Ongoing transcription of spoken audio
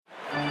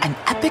An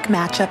epic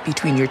matchup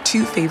between your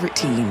two favorite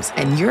teams,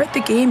 and you're at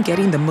the game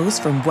getting the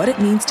most from what it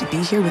means to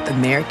be here with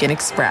American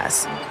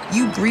Express.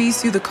 You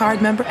breeze through the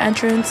card member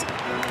entrance,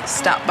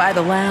 stop by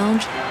the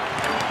lounge.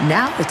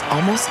 Now it's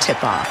almost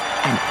tip-off,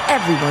 and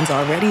everyone's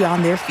already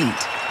on their feet.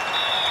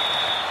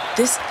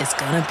 This is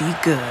gonna be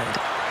good.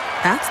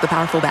 That's the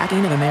powerful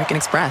backing of American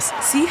Express.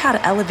 See how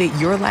to elevate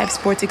your live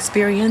sports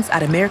experience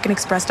at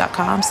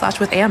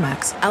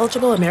americanexpress.com/withAmex.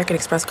 Eligible American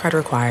Express card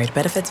required.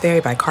 Benefits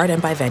vary by card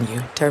and by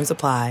venue. Terms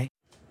apply.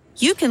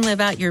 You can live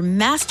out your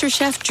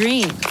MasterChef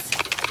dreams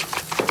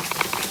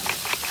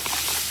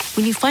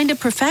when you find a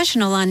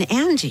professional on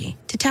Angie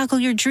to tackle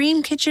your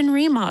dream kitchen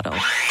remodel.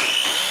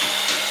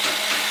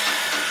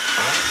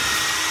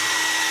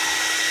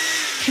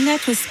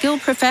 Connect with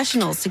skilled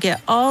professionals to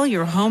get all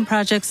your home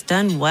projects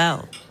done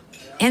well.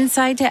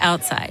 Inside to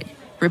outside,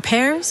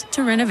 repairs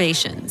to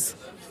renovations.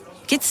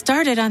 Get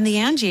started on the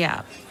Angie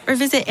app or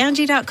visit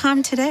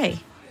Angie.com today.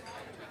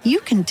 You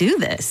can do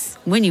this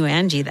when you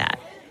Angie that.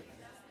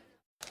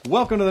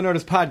 Welcome to the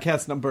Nerdist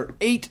Podcast number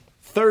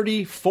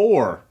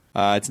 834.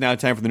 It's now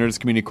time for the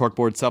Nerdist Community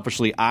Corkboard.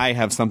 Selfishly, I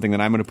have something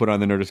that I'm going to put on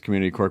the Nerdist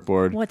Community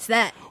Corkboard. What's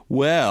that?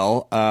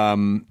 Well,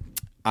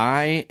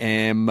 I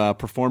am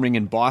performing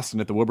in Boston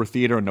at the Wilbur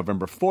Theater on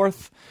November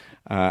 4th.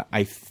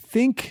 I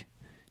think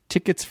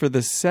tickets for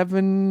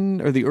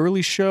the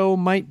early show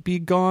might be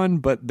gone,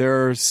 but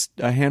there's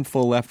a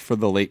handful left for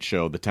the late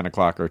show, the 10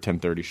 o'clock or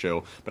 10:30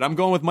 show. But I'm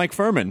going with Mike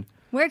Furman.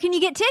 Where can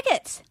you get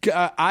tickets?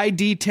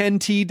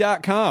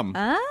 ID10T.com.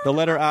 The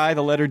letter I,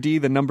 the letter D,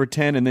 the number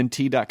 10, and then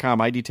T.com.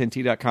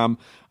 ID10T.com.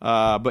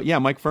 But yeah,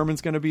 Mike Furman's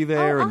going to be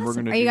there. Oh, And we're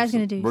awesome. gonna Are you guys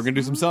going to do We're going to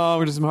do some songs.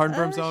 We're going to do some Hard and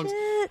Firm songs.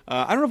 Shit.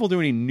 I don't know if we'll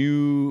do any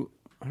new...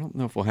 I don't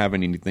know if we'll have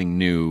anything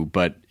new,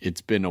 but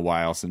it's been a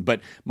while since. But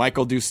Mike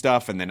will do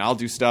stuff, and then I'll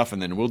do stuff,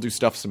 and then we'll do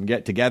stuff some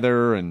get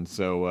together. And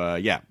so,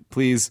 yeah,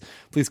 please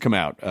come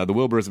out. The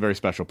Wilbur is a very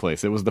special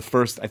place. It was the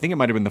first. I think it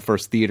might have been the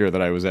first theater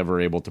that I was ever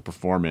able to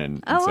perform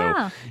in. Oh, and so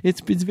wow.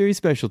 It's very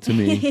special to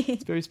me.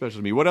 It's very special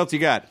to me. What else you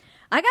got?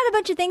 I got a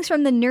bunch of things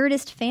from the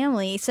Nerdist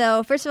family.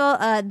 So, first of all,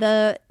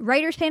 the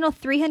Writers Panel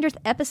 300th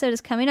episode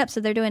is coming up,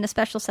 so they're doing a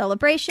special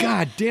celebration.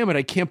 God damn it,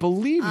 I can't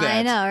believe that.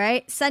 I know,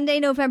 right?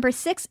 Sunday, November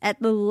 6th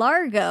at the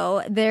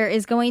Largo, there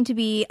is going to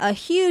be a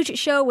huge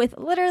show with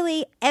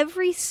literally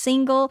every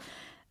single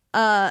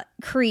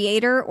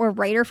creator or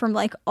writer from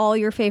like all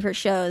your favorite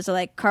shows,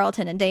 like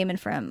Carlton and Damon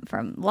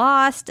from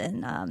Lost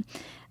and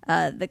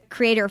the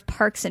creator of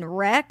Parks and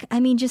Rec.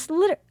 I mean, just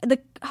oh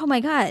my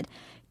God.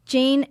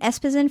 Jane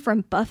Espenson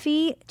from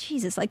Buffy.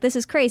 Jesus, like this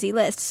is crazy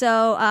list.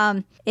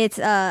 So it's,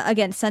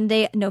 again,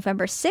 Sunday,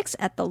 November 6th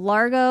at the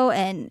Largo,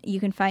 and you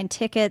can find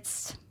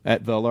tickets.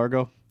 At the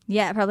Largo?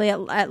 Yeah, probably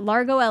at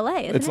Largo, LA.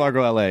 It's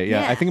Largo, LA.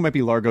 Yeah, I think it might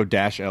be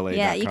Largo-LA.com.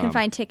 Yeah, you can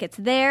find tickets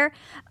there.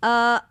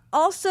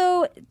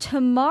 Also,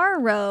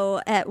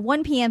 tomorrow at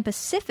 1 p.m.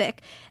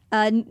 Pacific,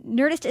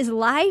 Nerdist is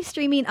live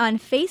streaming on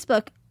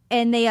Facebook.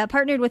 And they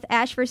partnered with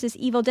Ash vs.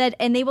 Evil Dead,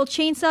 and they will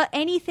chainsaw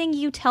anything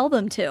you tell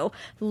them to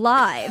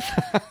live.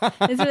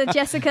 This is with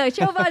Jessica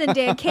Chauvin and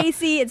Dan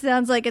Casey. It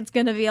sounds like it's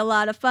going to be a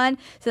lot of fun.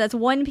 So that's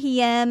 1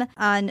 p.m.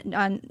 on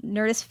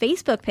Nerdist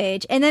Facebook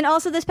page. And then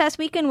also this past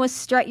weekend was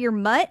Strut Your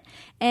Mutt,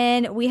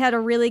 and we had a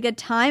really good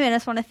time. And I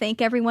just want to thank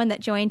everyone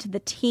that joined the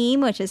team,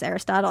 which is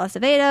Aristotle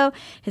Acevedo,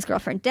 his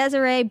girlfriend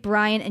Desiree,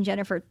 Brian and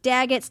Jennifer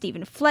Daggett,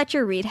 Stephen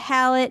Fletcher, Reed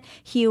Hallett,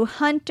 Hugh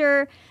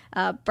Hunter,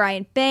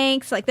 Brian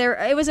Banks. Like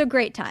it was a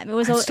great time. It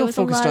was. I'm still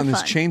focused on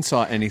this fun.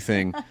 chainsaw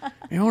anything.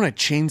 I want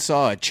to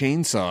chainsaw a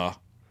chainsaw.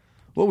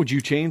 What would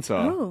you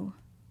chainsaw? Ooh,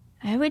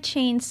 I would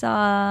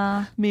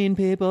chainsaw Mean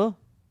people.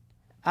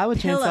 I would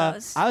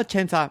pillows. I would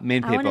chainsaw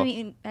mean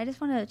people. I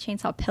just want to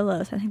chainsaw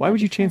pillows. I think. Why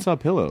would you chainsaw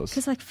pillows?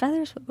 Because like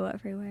feathers would go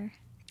everywhere.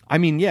 I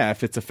mean, yeah,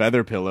 if it's a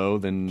feather pillow,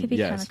 then Could be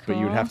yes, kinda but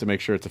you would cool. have to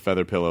make sure it's a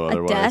feather pillow. A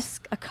Otherwise,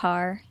 desk, a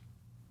car.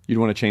 you'd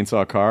want to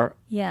chainsaw a car.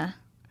 Yeah.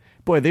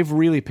 Boy, they've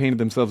really painted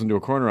themselves into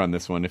a corner on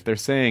this one. If they're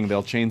saying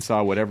they'll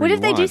chainsaw whatever What you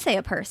if they want. do say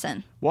a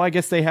person? Well, I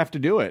guess they have to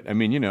do it. I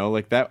mean,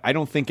 like that. I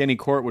don't think any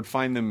court would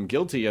find them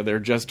guilty. They're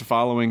just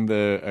following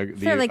the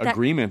like that-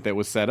 agreement that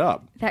was set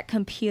up. That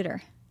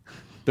computer.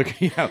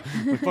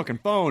 The fucking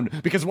phone.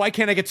 Because why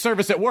can't I get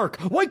service at work?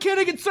 Why can't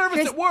I get service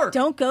Chris, at work?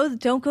 Don't go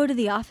to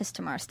the office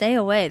tomorrow. Stay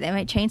away. They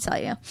might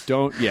chainsaw you.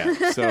 So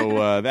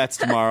that's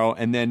tomorrow,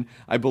 and then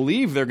I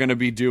believe they're going to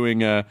be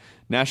doing a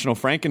National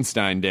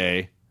Frankenstein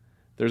Day.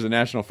 There's a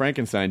National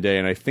Frankenstein Day,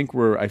 and I think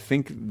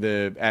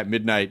the At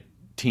Midnight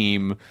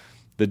team,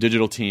 the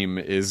digital team,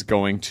 is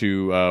going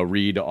to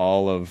read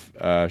all of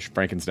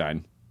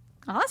Frankenstein.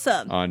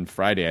 Awesome. On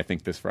Friday, I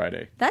think this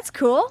Friday. That's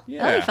cool.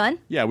 Yeah. That'll be fun.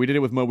 Yeah, we did it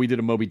with we did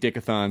a Moby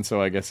Dickathon,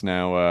 so I guess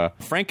now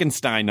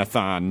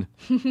Frankenstein-a-thon.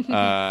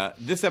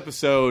 This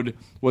episode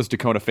was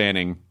Dakota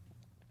Fanning,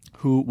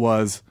 who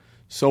was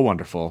so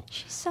wonderful.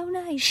 She's so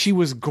nice. She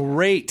was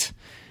great.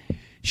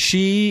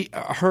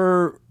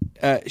 Her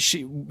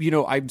she,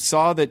 I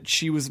saw that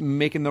she was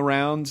making the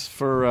rounds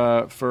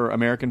for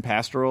American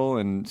Pastoral,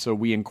 and so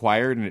we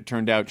inquired, and it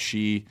turned out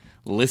she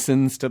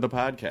listens to the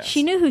podcast.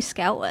 She knew who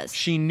Scout was.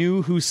 She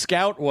knew who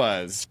Scout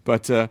was.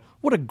 But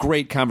what a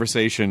great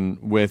conversation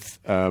with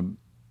a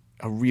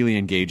really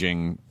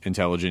engaging,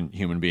 intelligent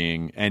human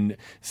being. And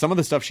some of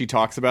the stuff she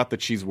talks about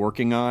that she's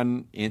working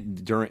on in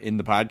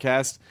the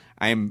podcast,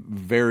 I am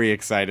very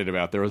excited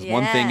about. There was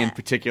one thing in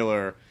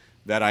particular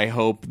that I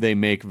hope they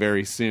make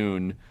very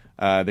soon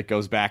that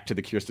goes back to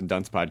the Kirsten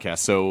Dunst podcast.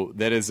 So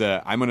that is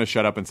I'm going to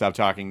shut up and stop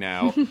talking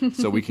now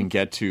so we can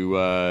get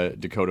to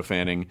Dakota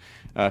Fanning.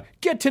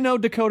 Get to know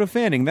Dakota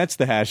Fanning. That's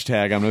the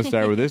hashtag I'm going to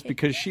start with this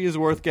because she is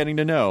worth getting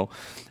to know.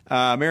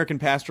 American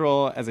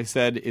Pastoral, as I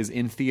said, is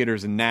in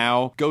theaters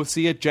now. Go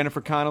see it. Jennifer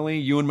Connelly,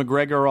 Ewan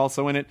McGregor are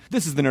also in it.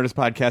 This is the Nerdist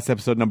Podcast,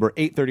 episode number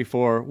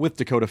 834 with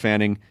Dakota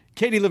Fanning.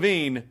 Katie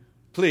Levine,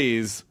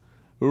 please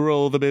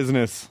roll the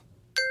business.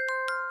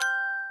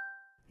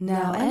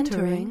 Now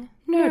entering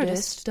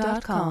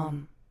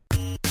Nerdist.com.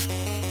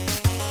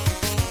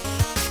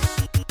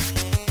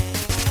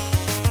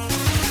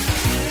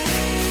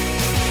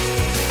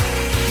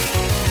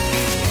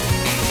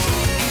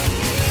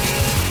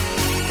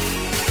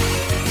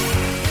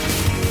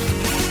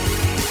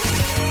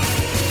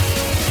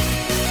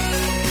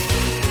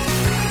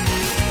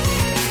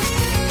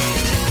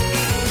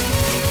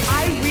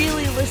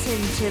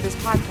 To this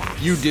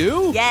podcast. You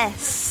do?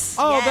 Yes.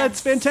 Oh, yes. That's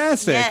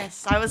fantastic.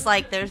 Yes. I was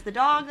like, there's the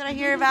dog that I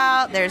hear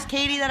about. There's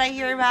Katie that I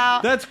hear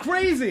about. That's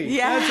crazy.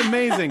 Yeah. That's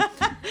amazing.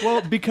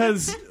 Well,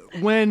 because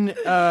when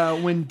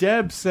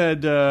Deb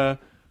said, Dakota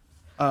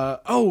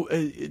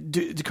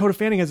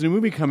Fanning has a new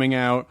movie coming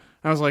out,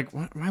 I was like,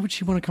 why would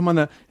she want to come on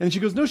that? And she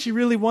goes, no, she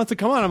really wants to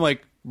come on. I'm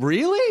like,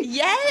 really?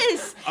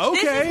 Yes.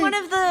 Okay. This is one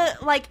of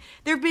the,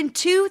 there have been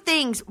two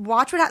things.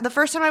 The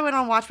first time I went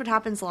on Watch What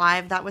Happens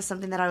Live, that was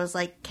something that I was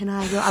like, can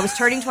I go? I was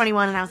turning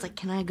 21 and I was like,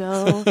 can I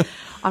go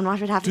on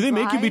Watch What Happens Live? Do they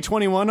make you be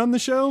 21 on the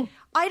show?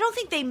 I don't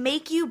think they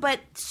make you, but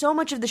so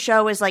much of the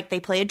show is they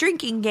play a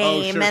drinking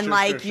game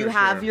you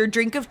have your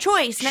drink of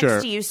choice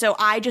next to you. So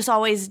I just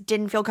always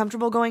didn't feel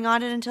comfortable going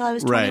on it until I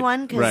was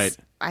 21 because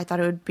I thought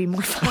it would be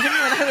more fun when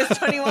I was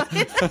 21.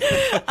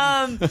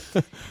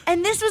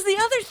 And this was the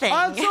other thing.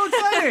 Oh, it's so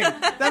exciting.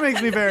 That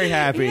makes me very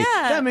happy. Yeah.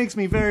 That makes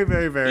me very,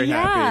 very, very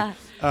happy.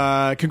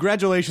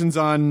 Congratulations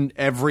on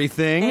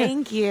everything.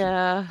 Thank you.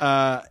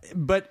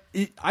 But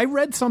I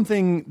read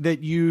something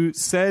that you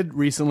said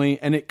recently,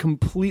 and it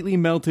completely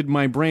melted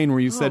my brain, where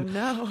you said,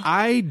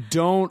 I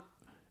don't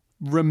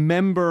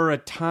remember a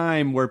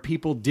time where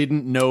people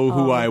didn't know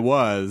who I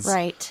was.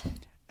 Right.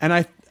 And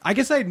I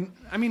guess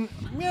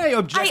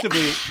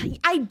objectively...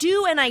 I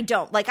do and I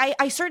don't.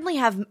 I certainly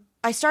have...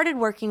 I started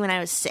working when I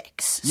was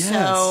 6. Yes.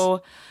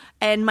 So...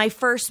 And my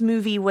first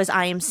movie was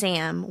I Am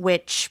Sam,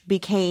 which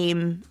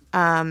became...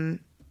 I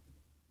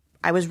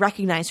was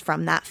recognized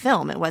from that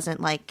film. It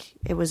wasn't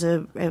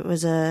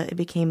it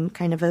became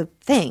kind of a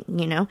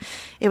thing,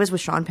 It was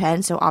with Sean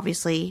Penn, so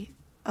obviously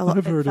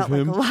I've heard of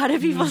him. A lot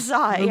of people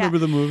saw it. I remember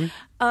the movie.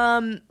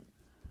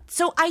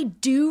 So I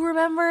do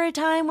remember a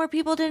time where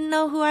people didn't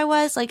know who I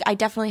was. I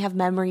definitely have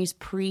memories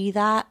pre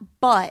that,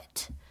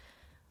 but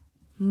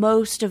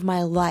most of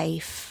my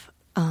life,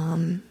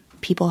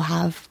 people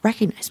have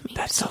recognized me.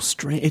 That's so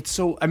strange. It's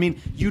so,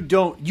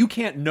 you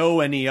can't know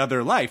any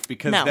other life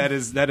because that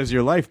is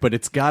your life, but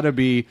it's gotta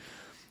be,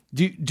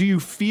 do you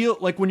feel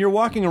like when you're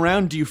walking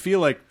around, do you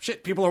feel like,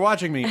 shit, people are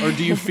watching me? Or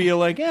do you feel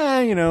like,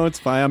 it's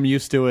fine, I'm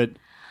used to it?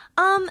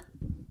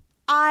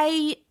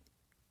 I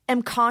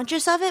am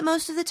conscious of it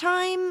most of the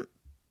time,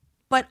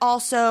 but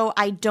also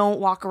I don't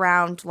walk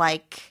around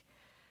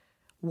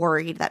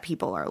worried that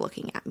people are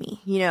looking at me,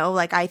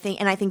 I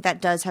think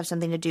that does have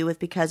something to do with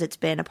because it's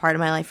been a part of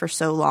my life for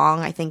so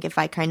long. I think if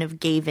I kind of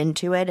gave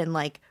into it and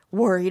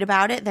worried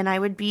about it, then I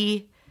would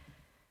be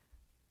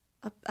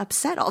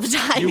upset all the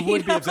time. You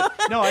would be upset.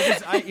 No, I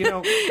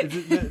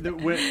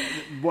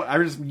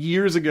was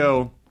years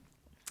ago,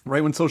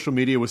 right when social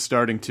media was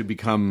starting to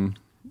become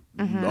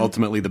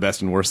ultimately the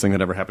best and worst thing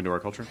that ever happened to our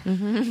culture.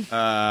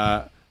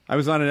 I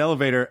was on an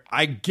elevator.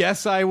 I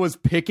guess I was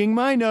picking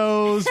my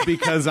nose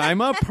because I'm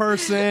a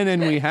person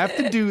and we have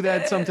to do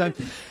that sometimes.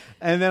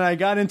 And then I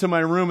got into my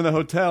room in the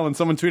hotel and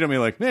someone tweeted at me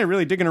hey,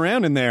 really digging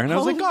around in there. And I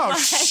was oh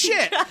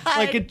shit.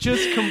 God. It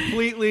just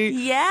completely.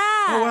 Yeah.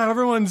 Oh, wow,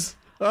 everyone's.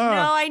 No,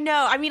 I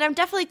know. I'm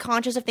definitely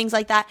conscious of things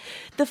like that.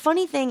 The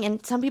funny thing,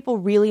 and some people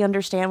really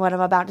understand what I'm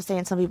about to say,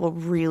 and some people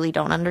really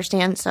don't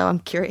understand. So I'm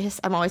curious.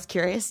 I'm always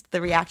curious the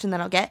reaction that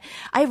I'll get.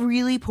 I have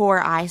really poor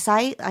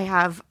eyesight. I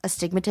have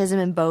astigmatism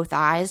in both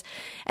eyes.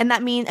 And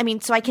that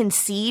means, so I can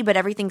see, but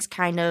everything's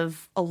kind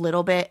of a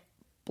little bit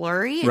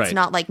blurry. It's right.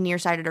 not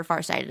nearsighted or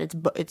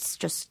farsighted. It's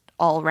just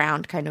all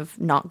around kind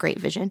of not great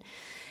vision.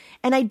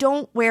 And I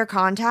don't wear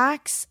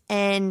contacts,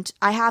 and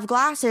I have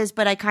glasses,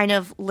 but I kind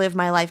of live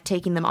my life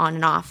taking them on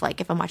and off.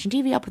 If I'm watching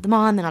TV, I'll put them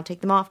on, then I'll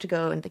take them off to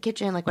go into the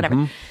kitchen,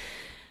 whatever.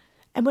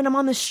 And when I'm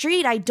on the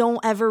street, I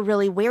don't ever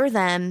really wear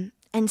them.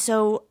 And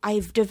so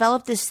I've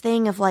developed this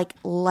thing of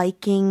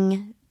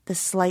liking the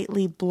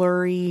slightly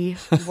blurry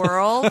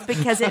world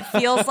because it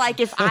feels like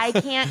if I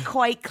can't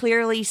quite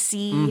clearly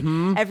see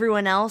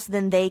everyone else,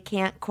 then they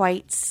can't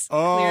quite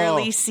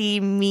clearly see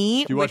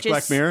me. Do you watch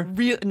Black Mirror?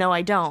 No,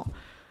 I don't.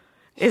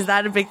 Is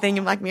that a big thing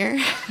in Black Mirror?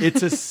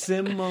 It's a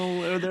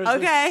similar. There's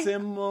a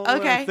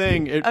similar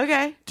thing.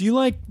 Okay. Do you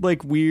like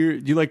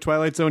weird? Do you like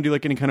Twilight Zone? Do you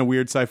like any kind of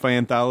weird sci-fi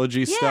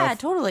anthology stuff? Yeah,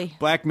 totally.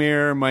 Black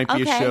Mirror might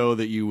be a show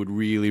that you would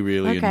really,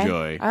 really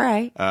enjoy. All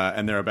right.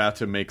 And they're about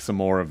to make some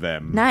more of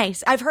them.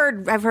 Nice. I've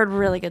heard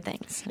really good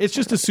things. It's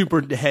just a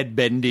super head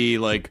bendy,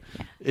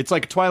 it's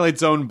like Twilight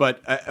Zone, but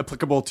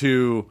applicable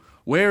to.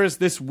 Where is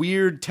this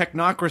weird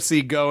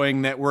technocracy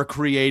going that we're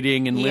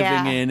creating and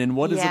living in, and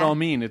what does it all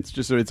mean? It's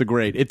just it's a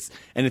great it's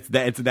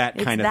that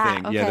kind of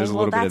thing. Okay. Yeah, there's a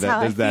little bit of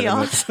that. There's that in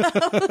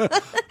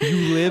it.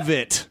 You live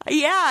it.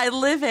 Yeah, I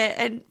live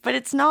it, but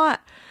it's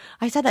not.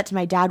 I said that to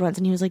my dad once,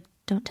 and he was like,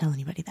 "Don't tell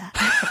anybody that."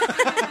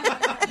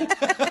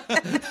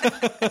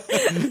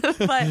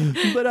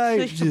 but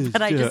I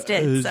just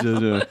did.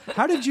 So.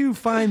 How did you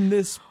find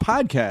this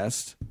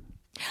podcast?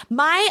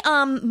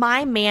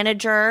 My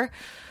manager,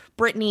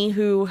 Brittany,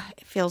 who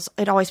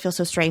it always feels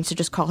so strange to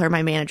just call her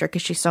my manager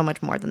because she's so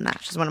much more than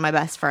that. She's one of my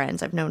best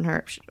friends. I've known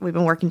her. We've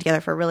been working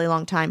together for a really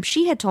long time.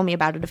 She had told me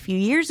about it a few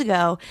years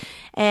ago,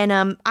 and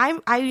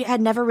I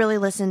had never really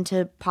listened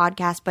to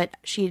podcasts, but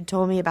she had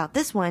told me about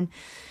this one,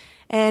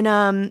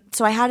 and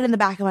so I had it in the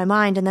back of my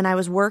mind. And then I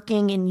was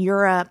working in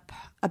Europe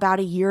about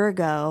a year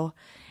ago,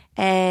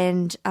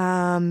 and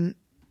I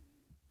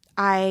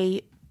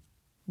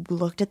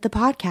looked at the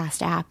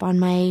podcast app on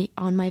my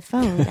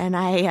phone, and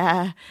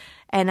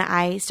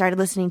I started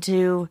listening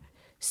to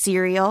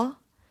Serial,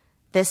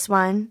 this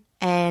one,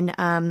 and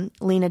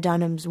Lena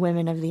Dunham's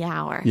Women of the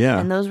Hour. Yeah.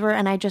 And those were,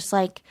 and I just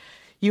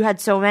you had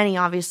so many,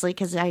 obviously,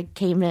 because I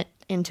came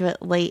into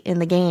it late in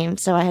the game,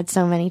 so I had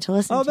so many to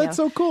listen to. Oh, that's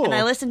so cool. And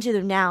I listen to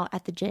them now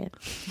at the gym.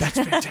 That's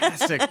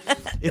fantastic.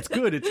 It's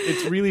good.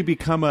 It's really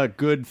become a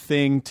good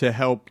thing to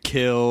help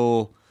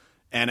kill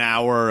an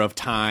hour of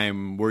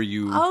time where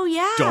you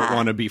don't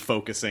want to be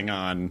focusing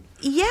on.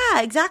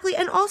 Yeah, exactly.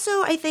 And also,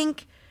 I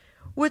think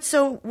what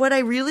I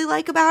really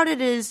like about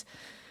it is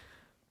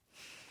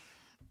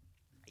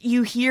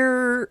you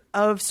hear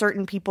of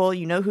certain people,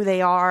 you know who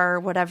they are,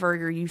 whatever,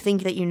 or you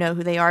think that you know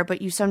who they are,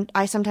 but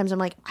I sometimes I'm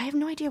like, I have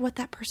no idea what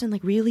that person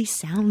really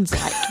sounds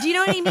like. Do you know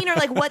what I mean? Or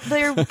what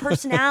their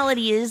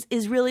personality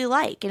is really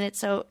like. And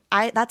that's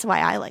why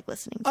I like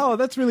listening to Oh,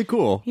 that's really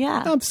cool.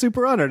 Yeah. I'm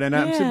super honored and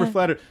I'm super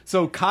flattered.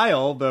 So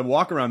Kyle, the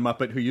walk-around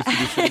Muppet who used to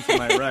be sitting to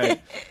my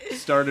right,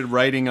 started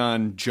writing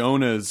on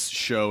Jonah's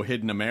show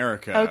Hidden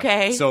America.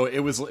 Okay. So it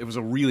was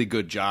a really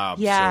good job.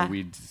 Yeah. So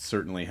we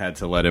certainly had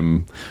to let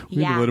him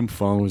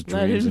follow his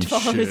dreams and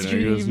follow shit. his I guess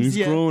dreams, he's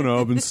yeah. growing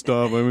up and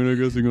stuff. I mean, I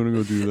guess I'm gonna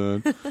go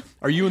do that.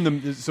 Are you in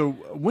the? So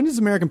when does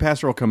American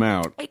Pastoral come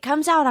out? It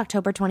comes out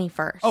October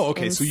 21st. Oh,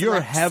 okay. So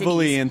you're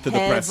heavily into the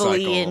press cycle.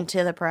 Heavily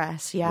into the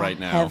press, yeah. Right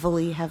now.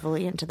 Heavily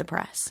into the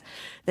press.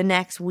 The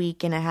next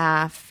week and a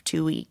half,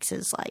 2 weeks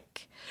is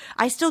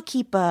I still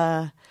keep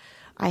I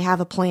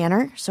have a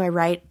planner, so I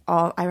write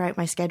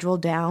my schedule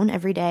down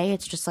every day.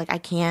 It's just I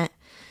can't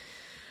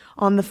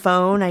on the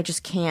phone. I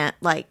just can't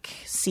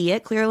see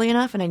it clearly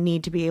enough, and I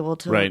need to be able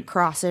to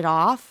cross it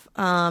off.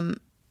 And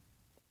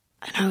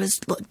I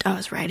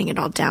was writing it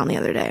all down the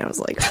other day. I was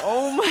like,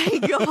 oh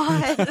my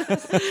God,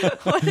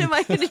 what am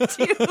I going to do?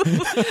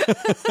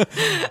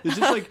 It's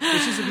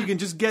just if you can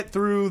just get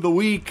through the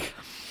week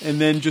and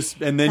then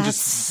just knock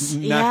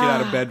it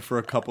out of bed for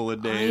a couple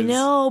of days. I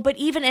know, but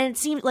and it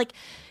seems like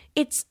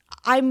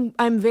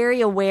I'm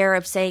very aware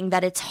of saying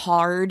that it's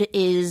hard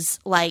is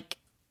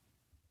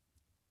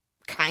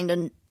kind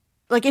of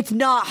it's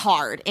not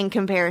hard in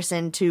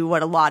comparison to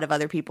what a lot of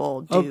other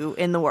people do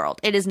in the world.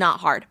 It is not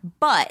hard,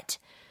 but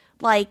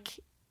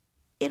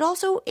it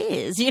also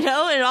is, it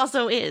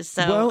also is.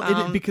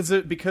 So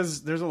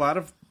because there's a lot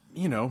of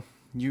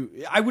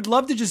I would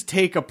love to just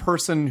take a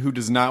person who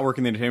does not work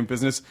in the entertainment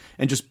business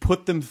and just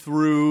put them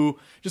through,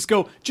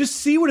 just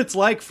see what it's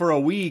like for a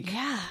week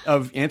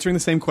of answering the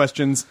same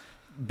questions,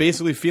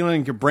 basically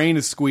feeling like your brain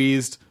is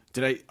squeezed.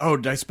 Did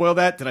I spoil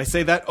that? Did I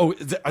say that? Oh,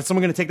 is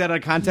someone going to take that out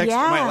of context?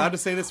 Yeah. Am I allowed to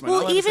say this? Am I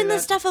not allowed to even say the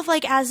that? stuff of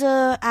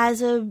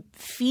as a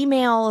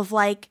female of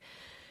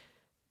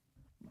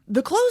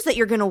the clothes that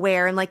you're going to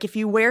wear, and if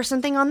you wear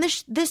something on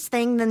this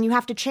thing, then you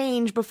have to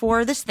change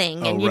before this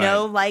thing, and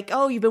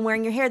you've been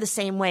wearing your hair the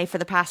same way for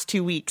the past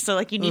 2 weeks, so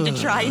you need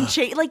to try and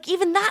change.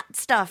 Even that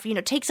stuff,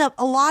 takes up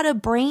a lot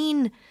of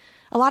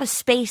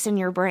space in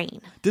your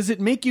brain. Does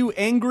it make you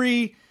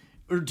angry?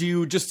 Or do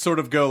you just sort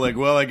of go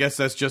well, I guess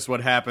that's just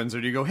what happens? Or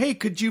do you go, hey,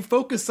 could you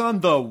focus on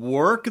the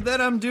work that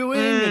I'm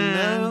doing?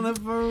 Yeah,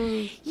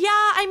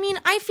 I mean,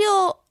 I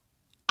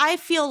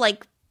feel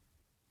like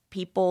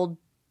people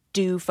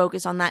do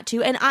focus on that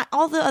too. And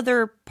all the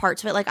other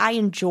parts of it, I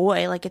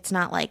enjoy, it's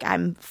not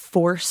I'm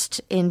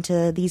forced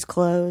into these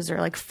clothes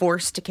or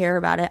forced to care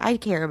about it. I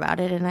care about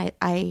it, and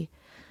I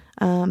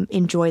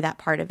enjoy that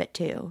part of it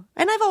too.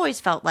 And I've always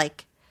felt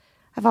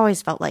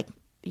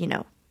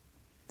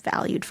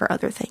valued for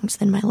other things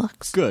than my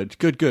looks.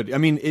 Good. I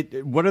mean,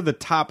 what are the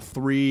top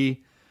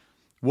 3?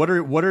 What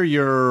are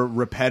your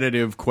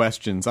repetitive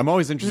questions? I'm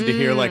always interested to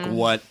hear like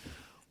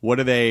what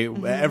are they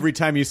every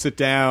time you sit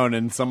down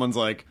and someone's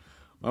like,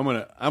 I'm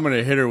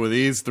gonna hit her with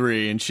these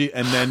 3, and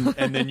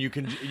then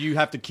you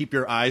have to keep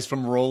your eyes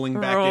from rolling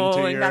back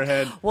into your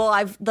head. Well,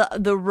 I've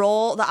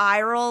the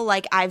eye roll,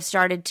 like I've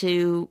started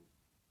to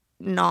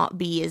not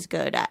be as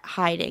good at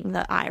hiding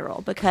the eye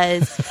roll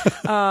because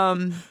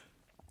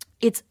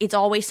it's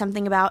always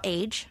something about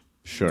age.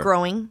 Sure.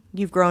 Growing.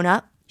 You've grown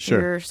up.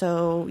 Sure.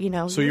 So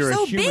you're so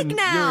a human, big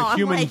now. You're a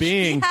human like,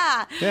 being.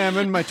 Yeah, I'm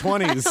in my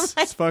 20s.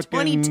 like it's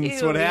fucking 22,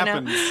 it's what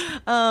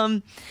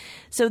happens.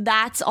 So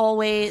that's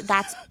always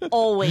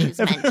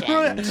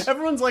mentioned.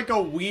 Everyone's like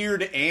a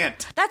weird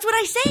aunt. That's what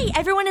I say.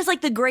 Everyone is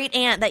like the great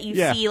aunt that you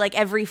see like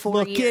every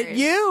 4 years. Look at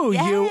you.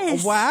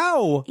 Yes. You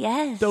wow.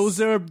 Yes. Those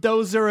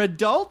are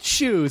adult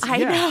shoes. I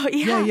know.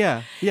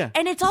 Yeah. Yeah.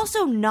 And it's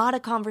also not a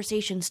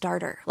conversation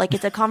starter. Like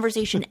it's a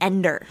conversation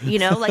ender,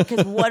 like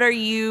cuz what are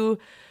you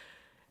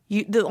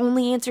the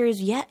only answer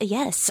is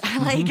yes.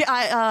 Like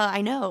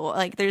I know.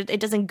 Like it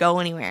doesn't go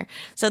anywhere.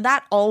 So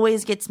that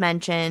always gets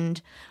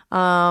mentioned.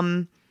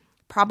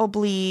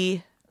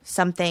 Probably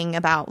something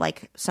about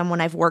like someone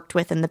I've worked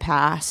with in the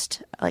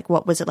past. Like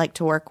what was it like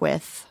to work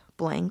with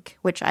blank?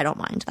 Which I don't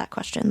mind that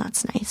question.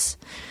 That's nice.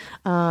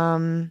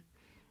 And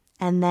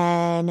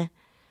then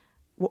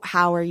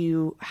how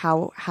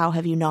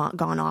have you not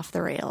gone off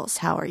the rails?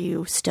 How are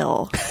you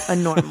still a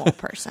normal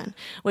person?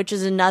 Which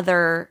is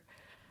another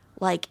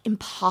like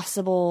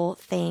impossible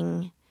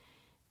thing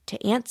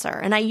to answer.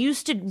 And I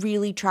used to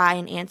really try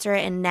and answer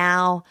it, and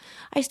now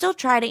I still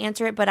try to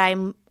answer it, but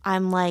I'm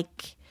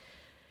like,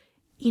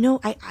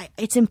 I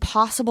it's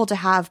impossible to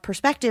have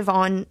perspective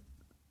on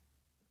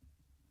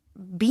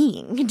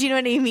being. Do you know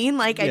what I mean?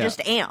 Like I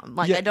just am.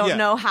 Like I don't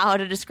know how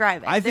to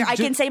describe it. I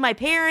can say my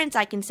parents,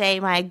 I can say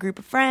my group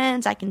of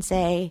friends, I can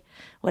say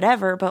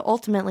whatever, but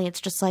ultimately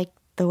it's just like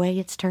the way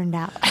it's turned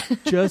out.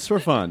 Just for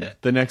fun,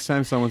 the next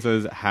time someone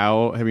says,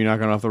 "How have you not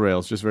gone off the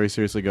rails?" just very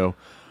seriously go,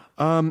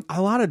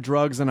 a lot of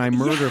drugs and I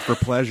murder for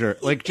pleasure.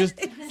 Like just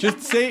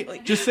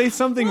say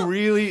something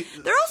really.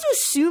 They're also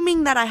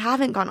assuming that I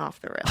haven't gone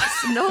off the rails.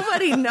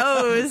 Nobody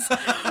knows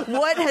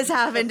what has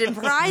happened in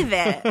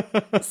private.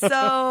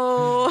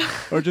 So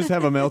or just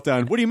have a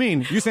meltdown. What do you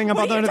mean? You saying I'm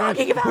What on the are you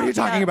talking rails? What are you about?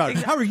 talking about?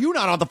 Exactly. How are you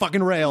not on the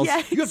fucking rails?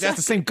 Yeah, You have to ask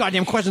the same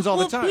goddamn questions all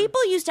the time.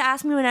 People used to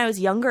ask me when I was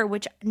younger,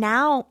 which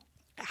now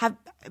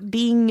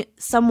being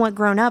somewhat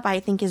grown up,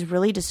 I think is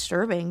really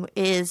disturbing,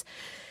 is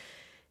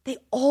they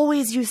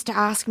always used to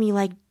ask me,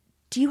 like,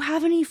 do you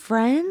have any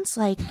friends?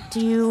 Like,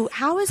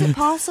 how is it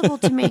possible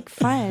to make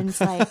friends?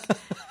 Like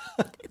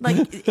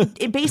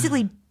it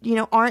basically,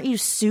 aren't you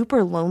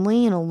super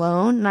lonely and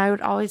alone? And I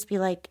would always be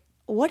like,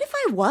 what if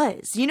I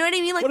was? You know what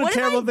I mean? Like, what a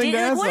terrible thing to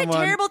ask What someone.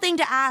 A terrible thing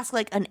to ask,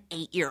 like, an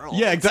 8-year-old.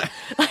 Yeah, exactly.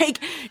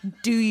 Like,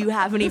 do you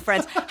have any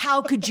friends?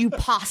 How could you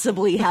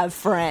possibly have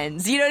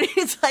friends? You know what I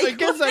mean? It's like, I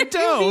guess I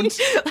don't.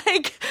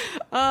 Like,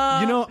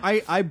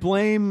 I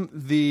blame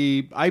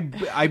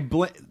I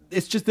blame.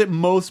 It's just that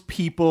most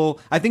people,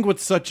 I think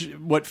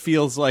what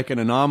feels like an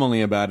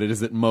anomaly about it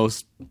is that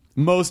most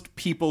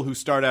people who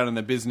start out in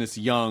the business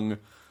young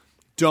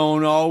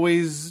don't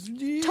always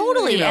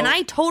totally, and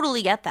I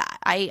totally get that.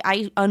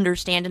 I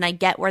understand and I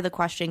get where the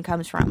question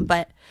comes from,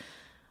 but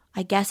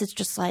I guess it's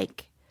just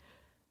like,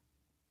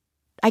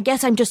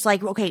 I'm just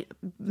like, okay,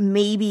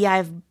 maybe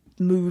I've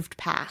moved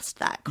past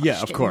that question.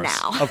 Yeah, of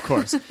course, now. Of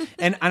course,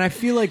 and I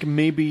feel like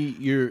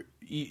maybe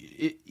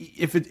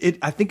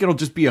I think it'll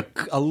just be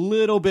a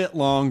little bit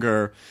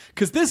longer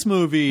because this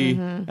movie.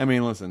 I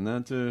mean, listen,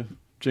 not to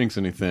jinx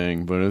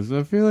anything, but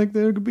I feel like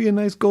there could be a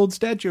nice gold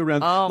statue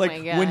around. Oh like my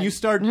God. when you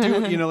start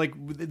doing, like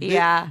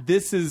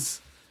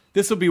this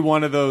will be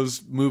one of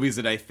those movies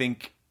that I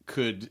think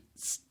could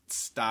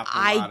stop.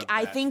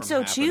 I think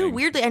so too.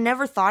 Weirdly, I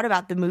never thought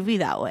about the movie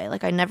that way.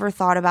 Like I never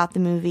thought about the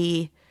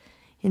movie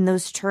in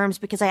those terms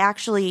because I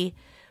actually,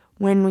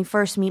 when we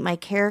first meet my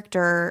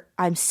character,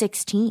 I'm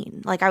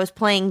 16. Like I was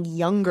playing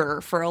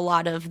younger for a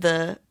lot of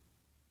the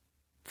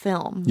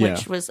film,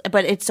 which was,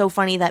 but it's so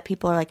funny that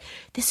people are like,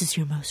 this is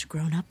your most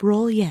grown up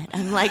role yet.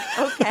 I'm like,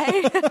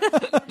 okay.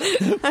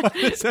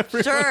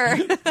 Sure.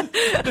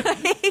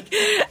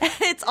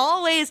 It's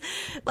always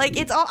like,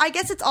 I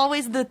guess it's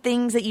always the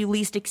things that you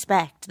least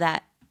expect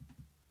that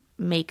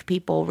make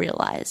people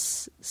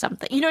realize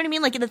something. You know what I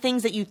mean? Like the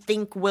things that you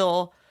think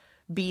will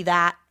be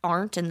that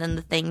aren't, and then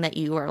the thing that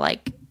you are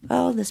like,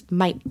 oh, this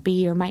might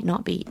be or might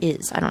not be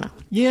is. I don't know.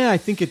 Yeah, I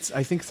think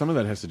some of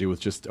that has to do with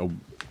just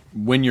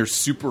when you're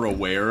super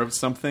aware of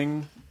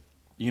something,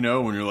 when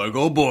you're like,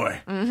 oh boy,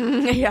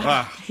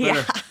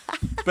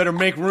 better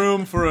make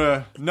room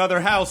for another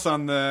house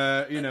on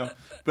the,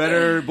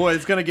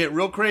 it's gonna get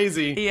real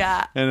crazy.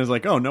 Yeah, and it's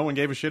like, oh, no one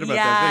gave a shit about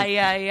that thing.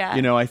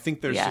 Yeah. I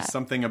think there's just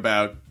something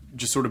about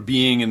just sort of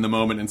being in the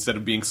moment instead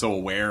of being so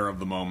aware of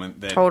the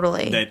moment that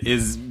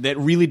that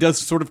really does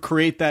sort of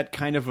create that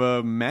kind of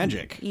a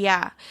magic.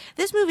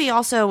 This movie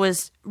also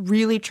was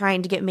really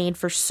trying to get made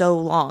for so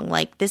long.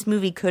 Like this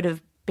movie could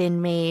have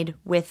been made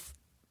with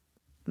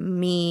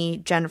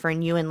me, Jennifer,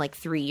 and Ewan like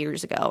 3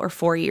 years ago or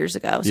 4 years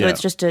ago. So Yeah.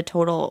 it's just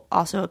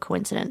also a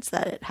coincidence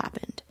that it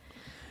happened.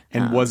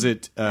 And was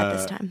it at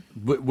this time.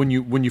 when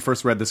you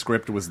first read the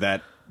script?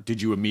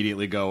 Did you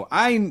immediately go,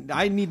 I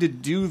need to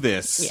do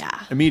this? Yeah.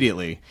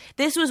 Immediately.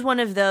 This was one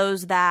of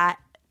those that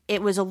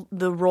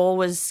the role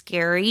was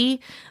scary,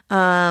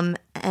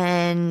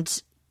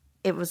 and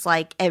it was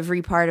like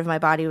every part of my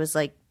body was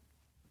like,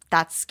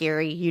 that's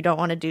scary. You don't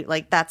want to do,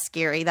 like, that's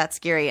scary. That's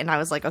scary. And I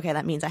was like, okay,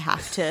 that means I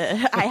have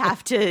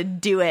to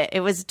do it. It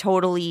was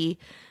totally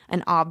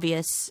an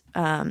obvious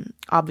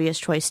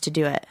choice to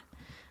do it,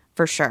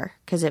 for sure,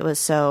 because it was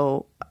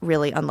so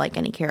really unlike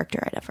any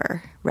character I'd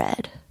ever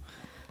read.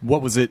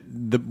 What was it?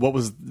 What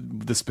was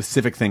the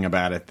specific thing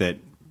about it that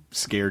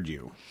scared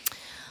you?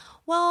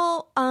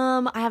 Well,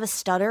 I have a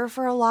stutter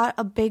for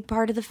a big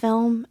part of the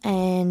film,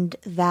 and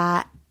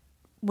that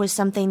was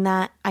something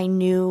that I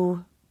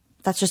knew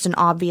that's just an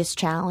obvious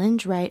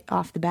challenge right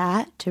off the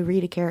bat to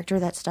read a character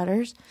that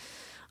stutters.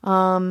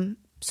 So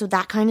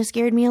that kind of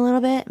scared me a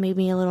little bit, made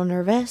me a little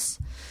nervous.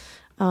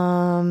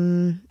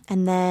 And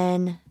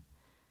then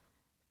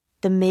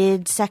the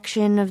mid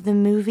section of the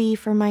movie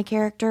for my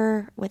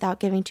character, without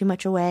giving too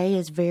much away,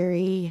 is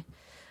very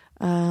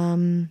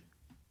kind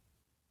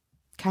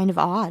of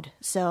odd.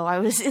 So I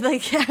was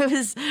like,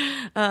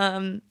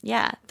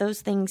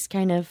 those things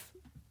kind of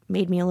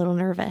made me a little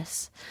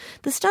nervous.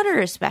 The stutter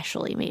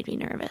especially made me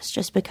nervous,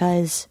 just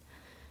because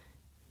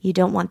you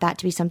don't want that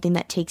to be something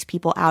that takes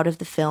people out of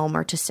the film,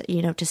 or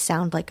to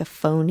sound like a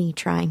phony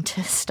trying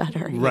to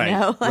stutter. Right,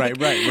 Like,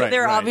 right.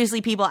 There are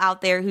obviously people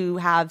out there who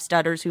have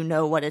stutters who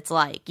know what it's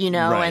like, Right.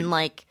 and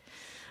like,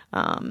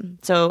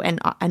 so and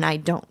I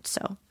don't.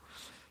 So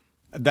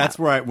That's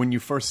where when you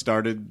first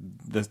started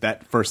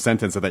that first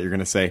sentence, I thought you were going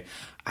to say,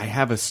 I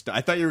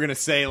thought you were going to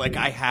say, like,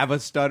 I have a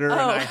stutter and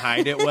I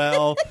hide it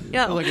well.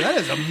 No. I'm like, that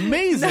is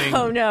amazing.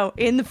 no,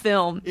 in the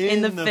film,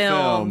 In the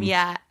film.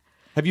 yeah.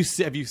 Have you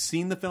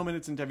seen the film in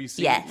its entirety? Have you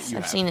seen Yes, it?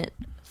 I've seen it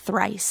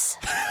thrice.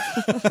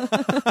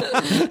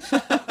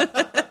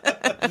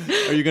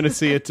 Are you going to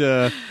see it?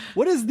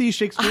 What is the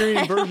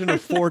Shakespearean version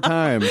of 4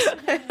 times?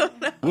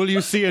 Will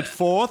you see it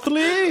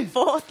fourthly?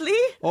 Fourthly?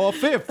 Or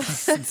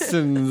fifth? Has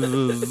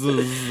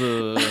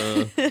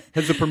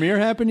the premiere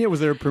happened yet? Was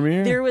there a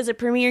premiere? There was a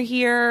premiere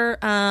here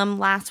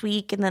last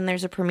week, and then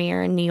there's a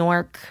premiere in New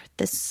York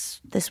this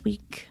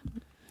week.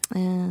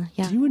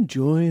 Yeah. Do you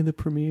enjoy the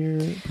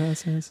premiere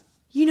process?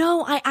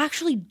 I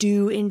actually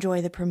do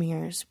enjoy the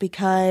premieres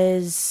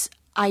because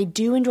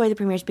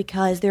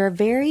there are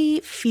very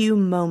few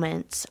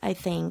moments, I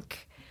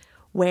think,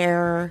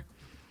 where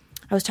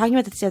I was talking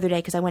about this the other day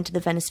because I went to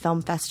the Venice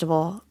Film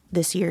Festival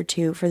this year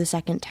too for the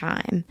second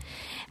time.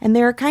 And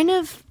there are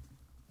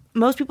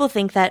most people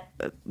think that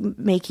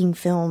making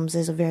films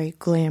is a very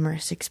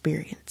glamorous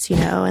experience,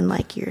 and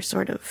like you're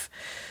sort of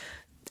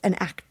an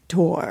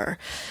actor.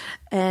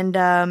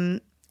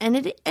 And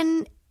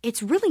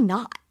it's really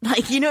not.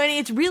 Like,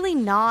 it's really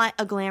not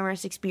a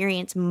glamorous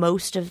experience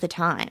most of the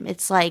time.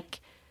 It's like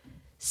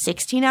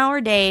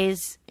 16-hour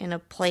days in a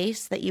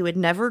place that you would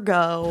never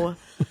go.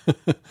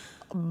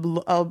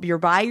 You're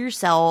by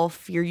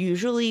yourself. You're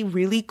usually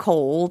really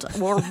cold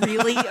or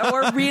really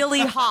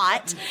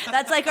hot.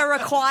 That's like a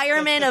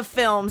requirement of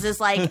films, is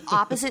like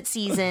opposite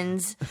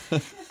seasons.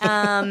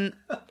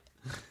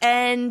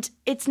 And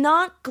it's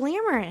not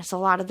glamorous a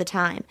lot of the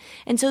time.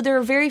 And so there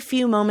are very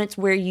few moments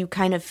where you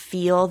kind of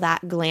feel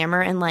that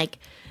glamour, and like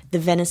the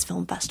Venice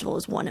Film Festival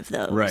is one of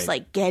those. Right.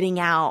 Like getting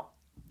out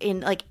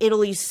in, like,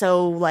 Italy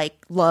so like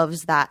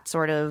loves that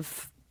sort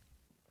of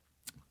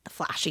the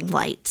flashing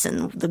lights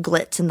and the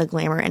glitz and the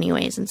glamour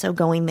anyways. And so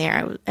going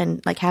there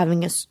and like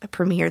having a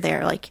premiere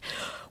there, like,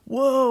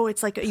 whoa,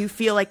 it's like you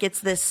feel like it's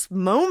this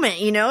moment,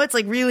 it's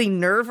like really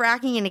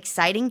nerve-wracking and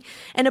exciting.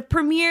 And a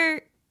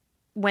premiere,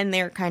 when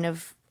they're kind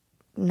of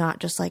not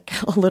just like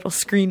a little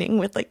screening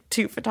with like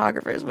 2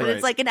 photographers, but Right.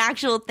 it's like an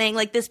actual thing.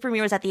 Like this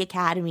premiere was at the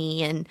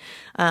Academy, and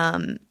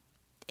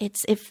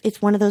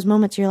it's one of those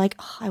moments you're like,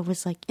 oh, I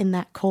was like in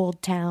that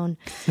cold town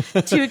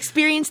to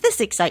experience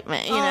this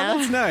excitement. Oh,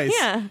 that's nice.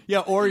 Yeah.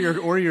 Or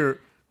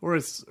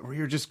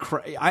you're just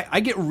I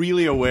get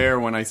really aware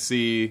when I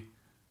see.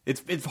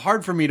 It's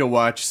hard for me to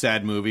watch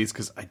sad movies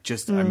because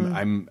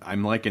I'm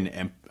like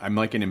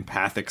an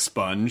empathic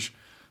sponge.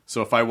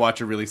 So if I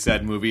watch a really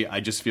sad movie, I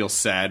just feel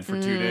sad for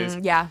 2 days.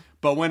 Yeah.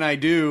 But when I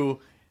do,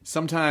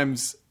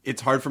 sometimes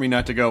it's hard for me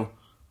not to go,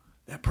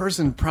 that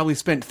person probably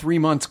spent 3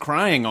 months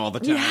crying all the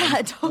time.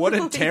 Yeah, totally. What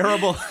a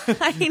terrible...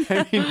 I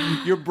know.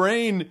 I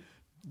mean,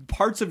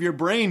 parts of your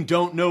brain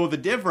don't know the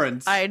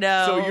difference. I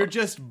know. So you're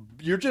just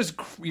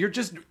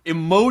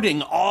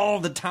emoting all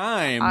the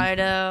time. I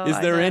know. Is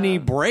there I know. any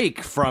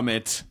break from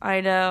it?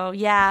 I know.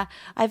 Yeah.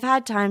 I've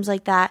had times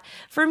like that.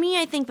 For me,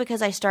 I think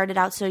because I started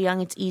out so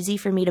young, it's easy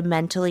for me to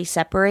mentally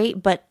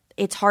separate, but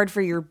it's hard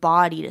for your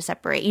body to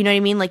separate. You know what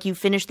I mean? Like you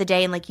finish the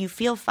day and like you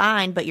feel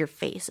fine, but your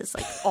face is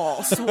like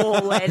all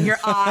swollen. Your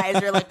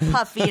eyes are like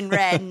puffy and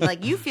red, and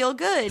like you feel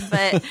good,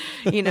 but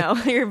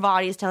your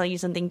body is telling you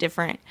something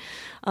different.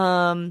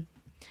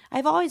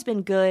 I've always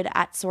been good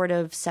at sort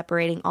of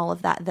separating all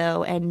of that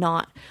though, and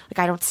not like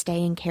I don't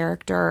stay in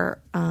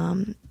character.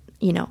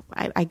 You know,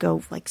 I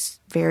go like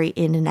very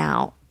in and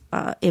out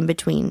in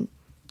between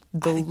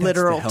the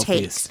literal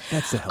takes.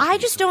 That's the healthiest. I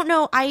just don't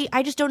know.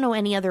 I just don't know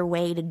any other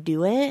way to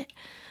do it.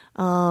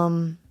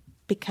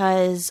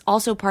 Because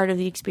also part of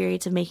the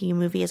experience of making a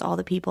movie is all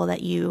the people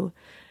that you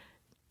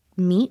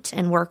meet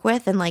and work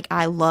with, and like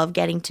I love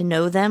getting to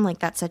know them. Like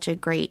that's such a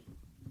great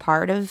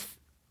part of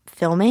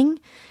filming,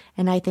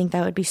 and I think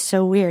that would be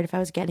so weird if I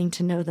was getting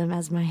to know them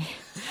as my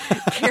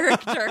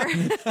character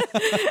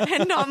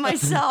and not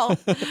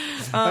myself.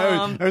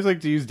 I always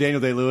like to use Daniel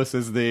Day-Lewis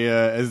as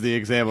the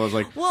example. I was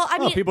like, well, I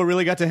mean, people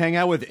really got to hang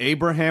out with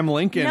Abraham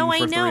Lincoln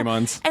for 3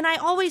 months. And I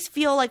always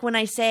feel like when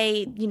I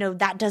say, you know,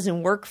 that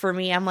doesn't work for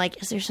me, I'm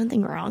like, is there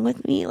something wrong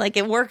with me? Like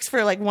it works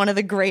for like one of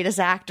the greatest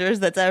actors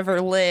that's ever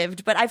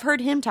lived. But I've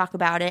heard him talk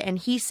about it, and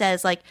he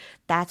says like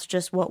that's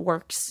just what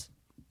works.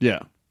 Yeah.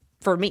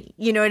 For me,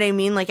 you know what I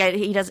mean? Like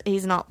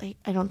he's not.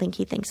 I don't think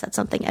he thinks that's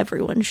something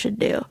everyone should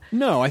do.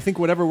 No, I think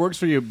whatever works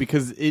for you,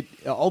 because it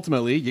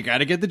ultimately you got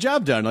to get the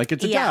job done. Like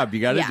it's a job,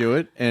 you got to do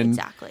it, and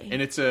exactly.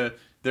 And it's it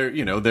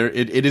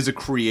is a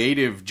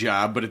creative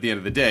job, but at the end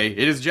of the day,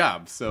 it is a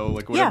job. So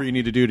like whatever you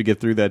need to do to get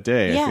through that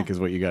day, I think is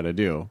what you got to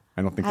do.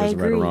 I don't think there's a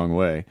right or wrong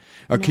way.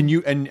 Can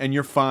you and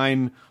you're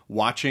fine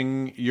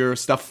watching your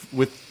stuff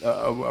with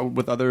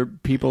other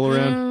people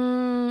around?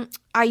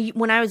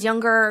 When I was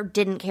younger,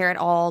 didn't care at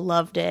all,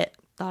 loved it,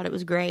 thought it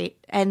was great.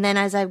 And then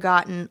as I've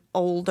gotten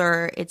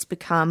older, it's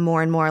become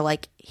more and more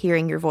like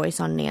hearing your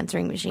voice on an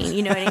answering machine.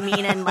 You know what I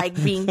mean? And like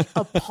being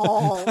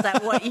appalled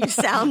at what you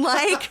sound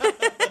like.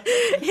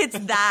 It's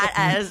that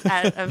as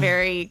a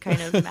very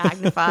kind of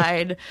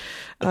magnified,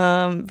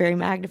 very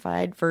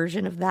magnified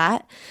version of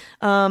that.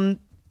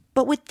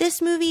 But with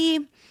this movie,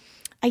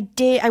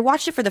 I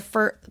watched it for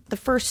the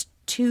first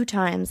 2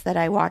 times that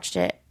I watched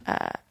it.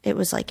 It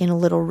was like in a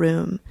little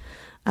room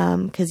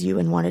because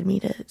Ewan wanted me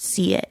to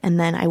see it. And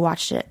then I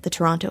watched it at the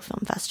Toronto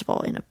Film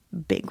Festival in a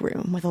big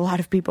room with a lot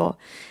of people.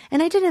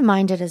 And I didn't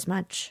mind it as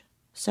much.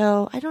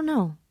 So I don't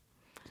know.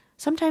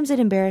 Sometimes it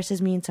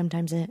embarrasses me and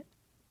sometimes it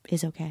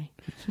is okay.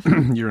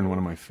 You're in one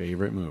of my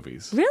favorite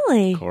movies.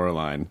 Really?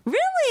 Coraline. Really?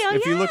 Oh,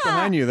 if you look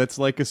behind you, that's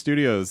Leica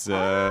Studios.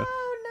 Nice.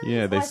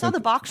 Yeah, they I saw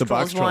the Box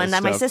Trolls one.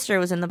 That my sister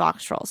was in the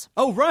Box Trolls.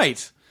 Oh,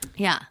 right.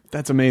 Yeah.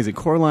 That's amazing.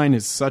 Coraline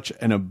is such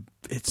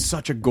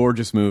a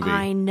gorgeous movie.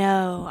 I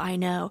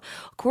know.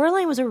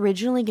 Coraline was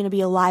originally going to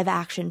be a live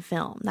action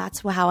film.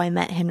 That's how I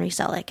met Henry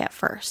Selick at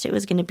first. It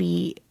was going to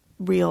be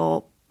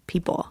real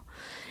people.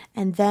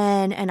 And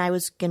I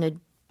was going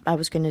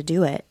to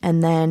do it.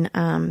 And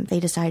then they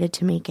decided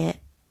to make it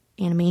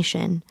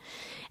animation.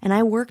 And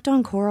I worked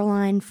on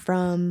Coraline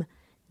from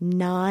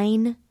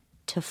 9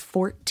 to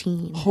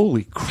 14.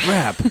 Holy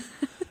crap.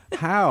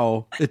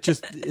 How? It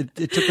took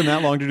them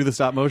that long to do the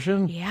stop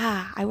motion?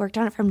 Yeah, I worked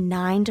on it from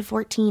 9 to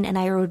 14, and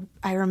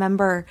I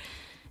remember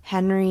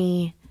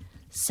Henry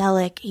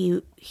Selick.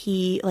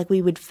 He like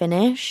we would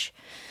finish,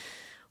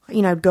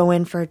 you know, go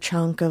in for a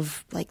chunk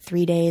of like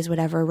 3 days,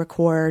 whatever,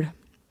 record,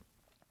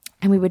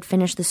 and we would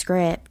finish the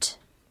script,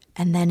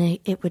 and then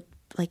it would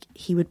like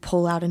he would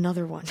pull out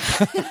another one.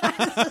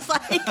 I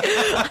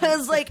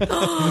was like,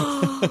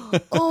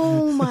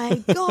 oh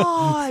my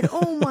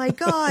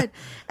god!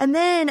 And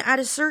then at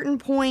a certain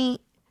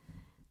point,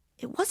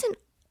 it wasn't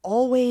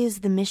always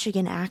the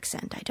Michigan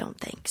accent, I don't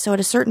think. So at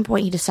a certain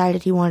point, he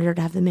decided he wanted her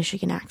to have the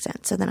Michigan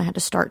accent. So then I had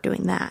to start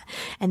doing that,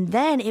 and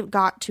then it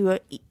got to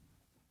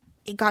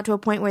a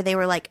point where they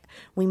were like,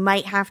 we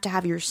might have to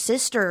have your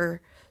sister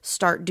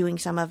start doing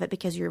some of it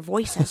because your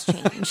voice has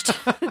changed.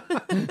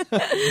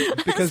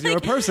 Because you're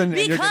a person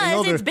and you're getting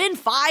older. It's been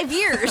 5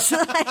 years.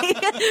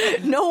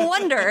 Like, no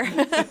wonder.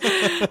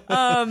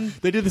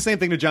 They did the same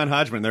thing to John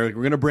Hodgman. They're like,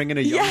 we're going to bring in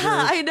a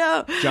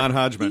younger John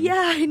Hodgman.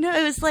 Yeah, I know.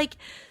 It was like,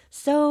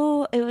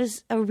 so it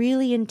was a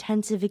really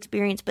intensive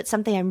experience, but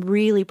something I'm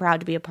really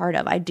proud to be a part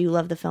of. I do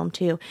love the film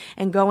too.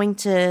 And going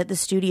to the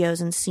studios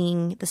and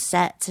seeing the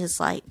sets is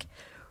like,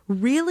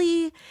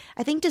 really,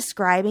 I think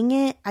describing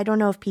it, I don't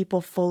know if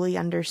people fully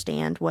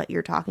understand what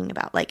you're talking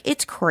about. Like,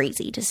 it's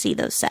crazy to see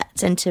those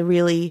sets and to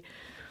really,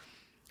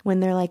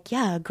 when they're like,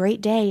 yeah, a great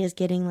day is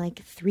getting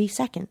like 3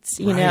 seconds,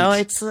 you know,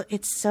 it's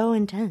so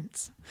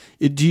intense.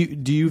 Do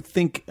you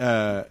think,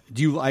 I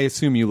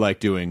assume you like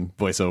doing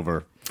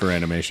voiceover for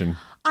animation?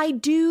 I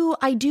do,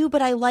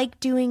 but I like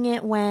doing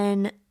it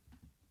when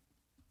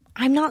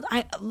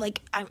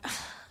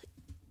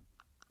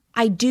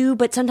I do,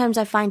 but sometimes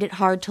I find it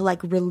hard to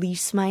like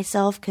release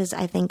myself because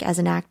I think as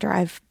an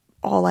actor,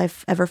 all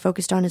I've ever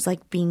focused on is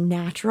like being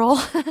natural.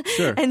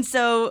 Sure. And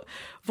so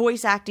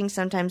voice acting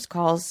sometimes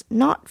calls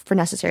not for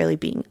necessarily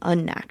being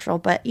unnatural,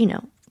 but you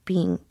know,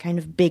 being kind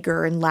of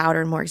bigger and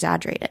louder and more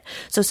exaggerated.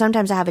 So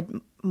sometimes I have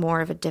more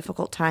of a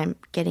difficult time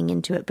getting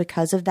into it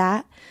because of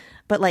that.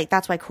 But like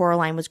that's why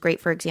Coraline was great,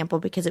 for example,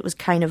 because it was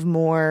kind of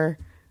more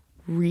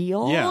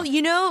real,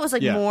 you know, it was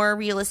like more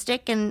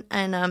realistic, and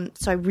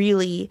so I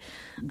really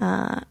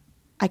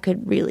I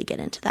could really get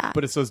into that.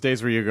 But it's those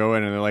days where you go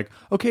in and they're like,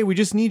 okay, we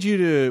just need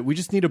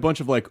a bunch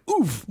of like,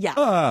 oof,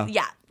 Yeah.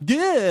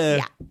 yeah,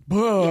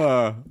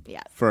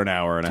 for an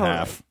hour and a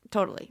half.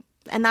 Totally.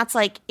 And that's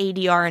like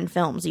ADR in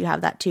films. You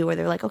have that too, where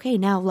they're like, okay,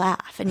 now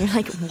laugh. And you're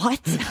like, what?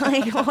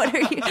 Like,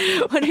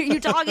 what are you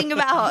talking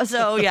about?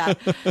 So yeah,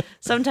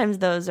 sometimes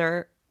those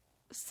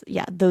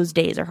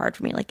days are hard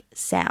for me, like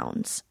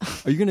sounds.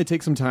 Are you going to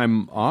take some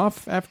time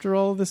off after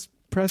all this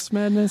press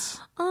madness?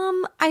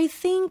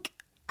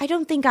 I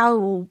don't think I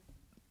will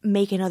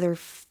make another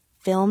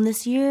film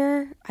this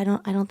year. I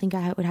don't think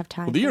I would have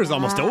time. Well, the year's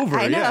almost over.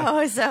 I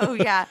know. So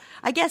yeah,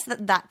 I guess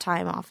that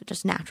time off,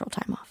 just natural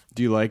time off.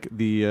 Do you like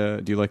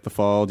the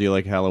fall? Do you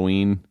like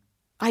Halloween?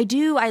 I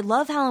do. I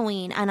love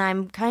Halloween, and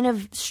I'm kind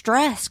of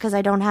stressed because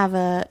I don't have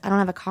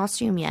a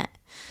costume yet.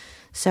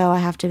 So I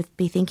have to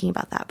be thinking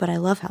about that. But I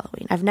love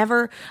Halloween.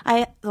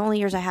 The only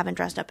years I haven't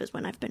dressed up is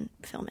when I've been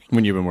filming.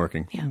 When you've been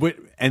working. Yeah.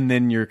 And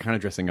then you're kind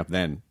of dressing up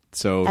then.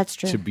 So that's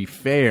true. To be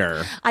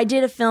fair, I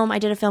did a film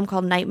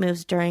called Night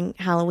Moves during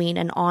Halloween,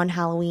 and on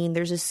Halloween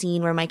there's a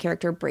scene where my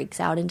character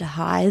breaks out into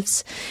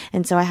hives,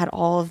 and so I had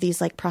all of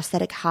these like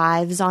prosthetic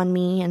hives on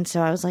me, and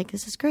so I was like,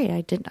 this is great.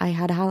 I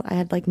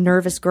had like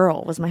Nervous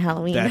Girl was my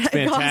Halloween. That's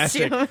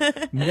fantastic.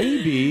 costume.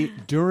 Maybe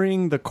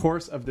during the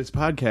course of this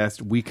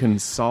podcast we can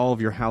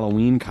solve your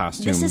Halloween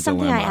costume This is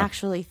something dilemma. I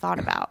actually thought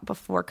about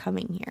before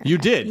coming here. You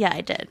did? Yeah,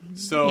 I did.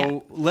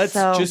 So let's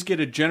just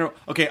get a general.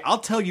 Okay, I'll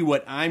tell you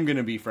what I'm going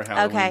to be for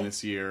Halloween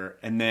this year,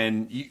 and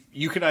then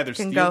you could either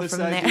steal this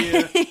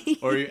idea,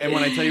 and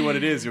when I tell you what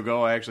it is, you'll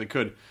go, I actually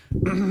could.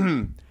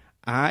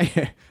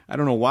 I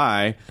don't know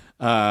why.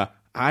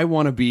 I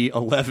want to be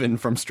 11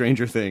 from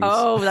Stranger Things.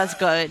 Oh, that's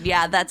good.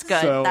 Yeah, that's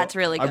good. So that's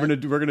really good.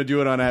 We're gonna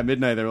do it on at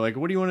midnight. They were like,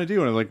 "What do you want to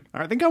do?" And I was like,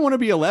 "I think I want to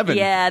be 11."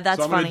 Yeah, that's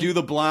so I'm funny. gonna do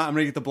the blonde. I'm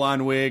gonna get the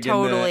blonde wig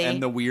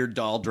and the weird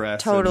doll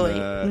dress. Totally.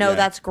 And,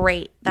 that's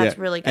great. That's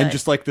really good. And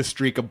just like the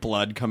streak of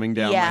blood coming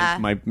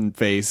down my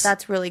face.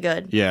 That's really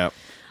good. Yeah.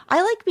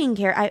 I like being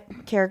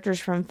characters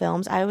from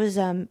films. I was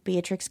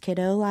Beatrix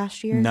Kiddo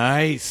last year.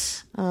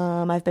 Nice.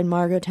 I've been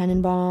Margot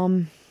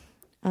Tenenbaum.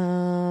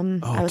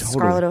 I was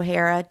Scarlett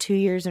O'Hara 2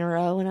 years in a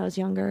row when I was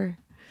younger,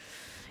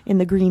 in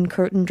the green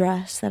curtain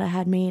dress that I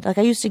had made. Like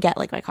I used to get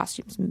like my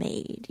costumes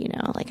made, you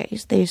know. Like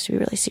they used to be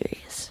really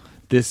serious.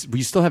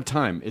 We still have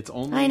time. It's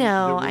only I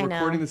know. We're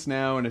recording this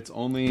now, and it's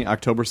only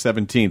October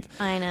 17th.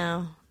 I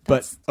know.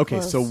 But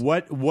okay, so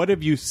what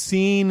have you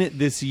seen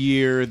this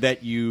year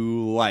that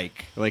you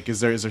like? Like, is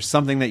there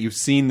something that you've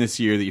seen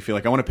this year that you feel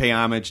like I want to pay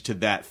homage to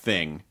that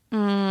thing?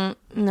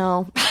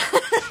 No.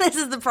 This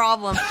is the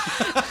problem.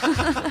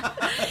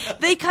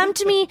 They come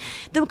to me,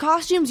 the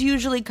costumes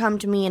usually come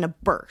to me in a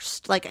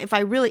burst. Like if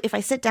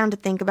I sit down to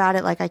think about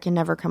it, like I can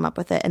never come up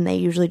with it, and they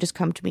usually just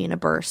come to me in a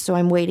burst. So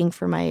I'm waiting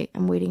for my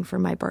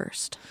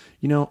burst.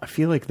 You know, I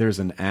feel like there's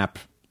an app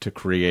to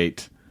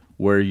create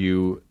where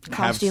you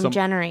costume have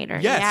generator.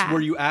 Yes, yeah.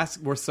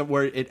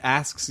 where it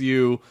asks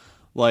you,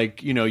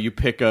 like, you know, you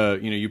pick a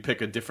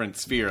different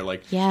sphere.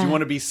 Like, do you want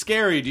to be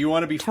scary? Do you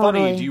want to be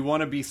funny? Do you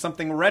want to be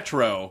something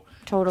retro?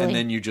 Totally. And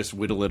then you just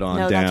whittle it on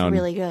down. No, that's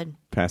really good.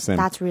 Pass in.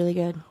 That's really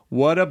good.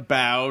 What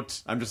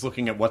about? I'm just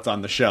looking at what's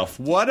on the shelf.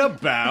 What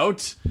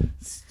about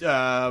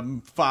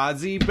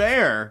Fozzie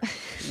Bear?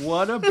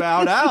 What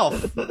about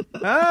Alf?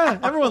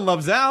 Everyone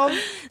loves Alf.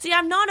 See,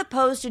 I'm not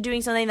opposed to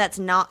doing something that's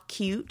not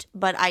cute,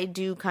 but I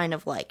do kind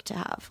of like to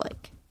have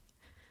like,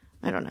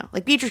 I don't know.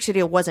 Like Beatrix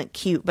Kiddo wasn't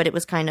cute, but it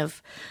was kind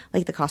of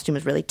like the costume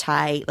was really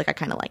tight. Like I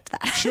kind of liked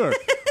that. Sure.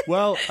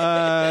 Well,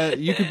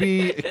 you could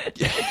be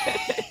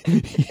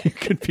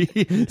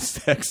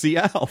sexy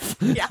Alf.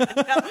 Yeah,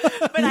 no,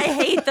 but I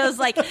hate those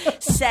like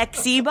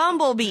sexy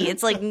Bumblebee.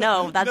 It's like,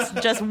 no, that's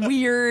just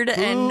weird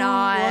and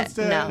not.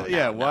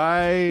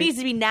 Why? It needs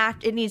to be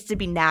it needs to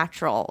be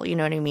natural. You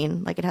know what I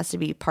mean? Like it has to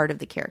be part of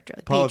the character.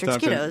 Like Beatrix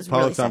Kiddo is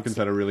Paula really Tompkins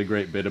sexy. had a really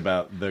great bit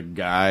about the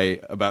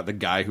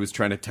guy who was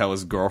trying to tell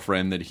his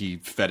girlfriend that he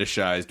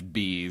fetishized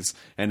bees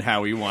and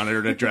how he wanted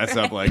her to dress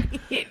up like.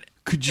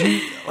 Could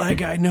you,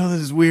 like, I know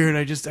this is weird.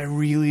 I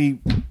really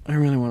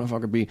want to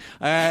fuck a bee.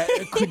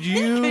 Could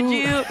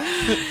you?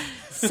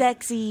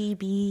 Sexy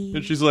bee.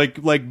 And she's like,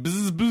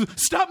 bzz, bzz,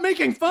 stop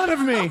making fun of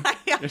me.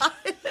 Yeah,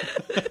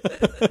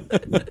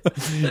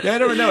 I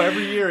don't know.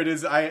 Every year it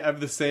is. I have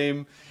the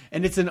same,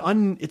 and it's an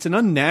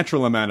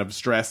unnatural amount of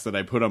stress that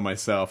I put on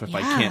myself if I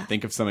can't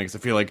think of something. Because I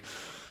feel like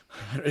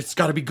it's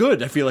got to be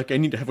good. I feel like I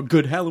need to have a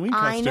good Halloween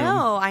costume.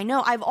 I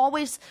know. I've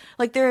always,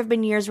 like, there have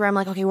been years where I'm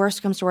like, okay,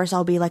 worst comes to worst,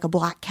 I'll be like a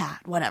black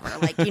cat, whatever.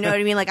 Like, you know what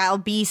I mean? Like, I'll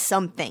be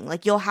something.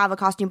 Like, you'll have a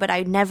costume, but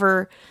I've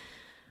never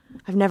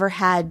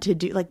had to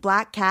do, like,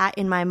 black cat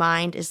in my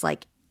mind is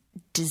like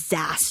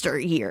disaster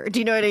year. Do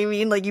you know what I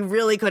mean? Like, you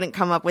really couldn't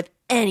come up with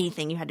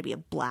anything. You had to be a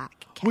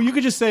black cat. cat. Well, you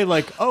could just say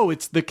like, "Oh,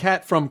 it's the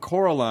cat from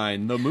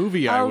Coraline, the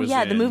movie I was in." Oh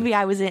yeah, the movie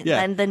I was in.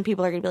 Yeah. And then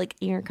people are gonna be like,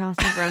 "You're a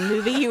costume from a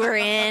movie you were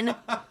in."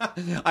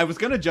 I was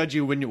going to judge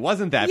you when it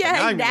wasn't that, Yeah, but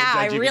now I'm going now to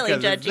I judge you really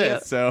because judge it's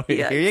this. you. So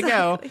Yeah, here you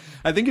go. exactly.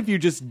 I think if you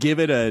just give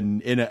it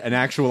an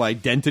actual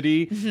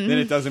identity, then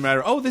it doesn't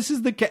matter. Oh, this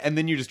is the cat, and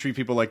then you just treat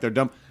people like they're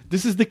dumb.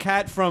 This is the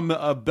cat from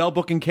Bell,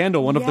 Book, and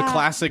Candle, one of the Yeah.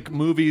 classic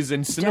movies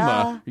in cinema.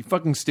 Duh. You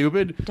fucking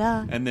stupid.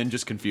 Duh. And then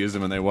just confuse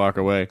them and they walk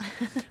away.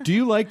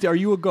 Are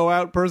you a go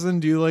out person?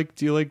 Do you like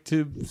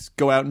to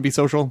go out and be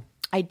social?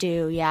 I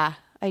do, yeah.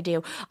 I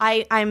do.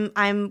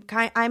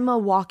 I'm a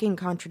walking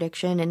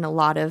contradiction in a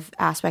lot of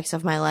aspects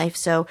of my life.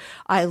 So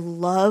I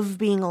love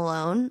being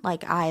alone.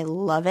 Like I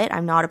love it.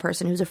 I'm not a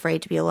person who's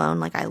afraid to be alone.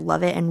 Like I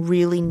love it and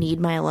really need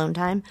my alone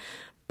time.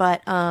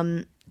 But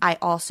I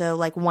also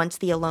like once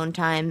the alone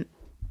time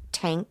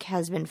tank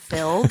has been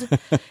filled,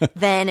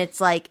 then it's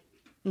like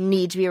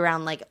need to be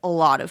around like a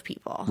lot of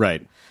people.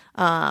 Right.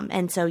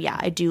 And so, yeah,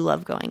 I do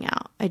love going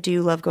out. I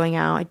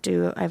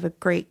have a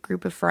great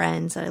group of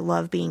friends that I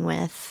love being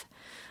with.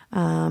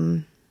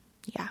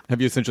 Yeah. Have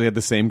you essentially had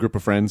the same group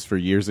of friends for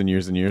years and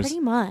years and years? Pretty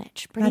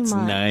much. That's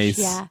nice.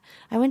 Yeah.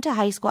 I went to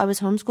high school. I was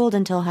homeschooled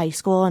until high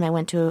school, and I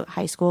went to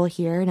high school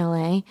here in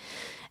LA.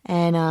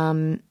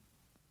 And,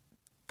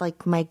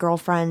 like, my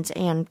girlfriends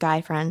and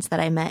guy friends that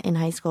I met in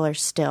high school are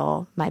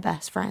still my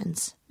best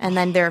friends. And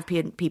then there have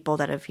been people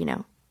that have,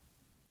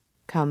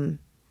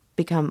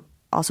 become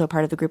also a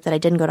part of the group that I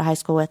didn't go to high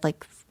school with,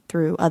 like,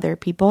 through other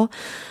people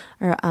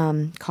or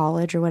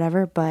college or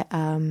whatever. But,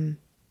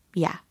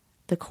 yeah.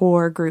 The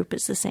core group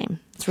is the same.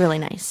 It's really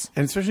nice.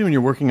 And especially when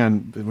you're working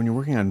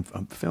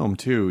on film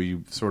too,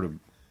 you sort of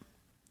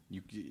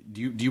do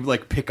you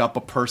like pick up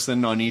a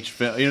person on each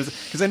film?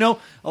 Because I know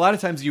a lot of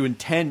times you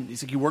intend.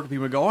 It's like you work with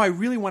people and go, "Oh, I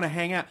really want to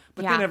hang out,"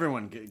 but then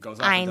everyone goes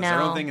off and does their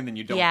own thing, and then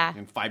you don't. Yeah.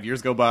 And 5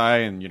 years go by,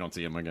 and you don't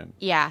see them again.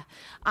 Yeah,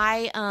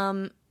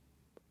 a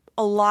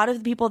lot of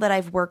the people that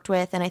I've worked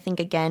with, and I think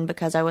again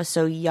because I was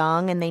so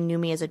young and they knew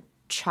me as a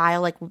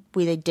child, like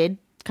they did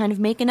kind of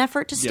make an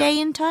effort to stay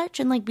in touch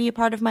and like be a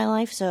part of my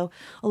life. So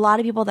a lot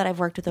of people that I've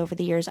worked with over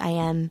the years, I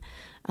am,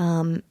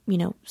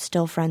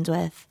 still friends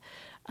with.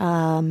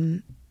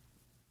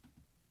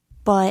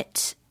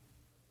 But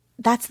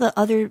that's the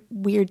other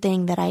weird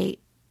thing that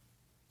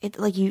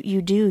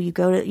you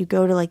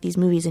go to like these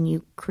movies and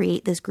you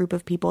create this group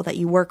of people that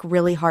you work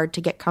really hard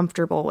to get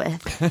comfortable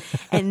with.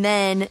 And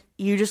then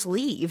you just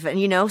leave.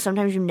 And,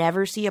 sometimes you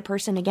never see a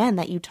person again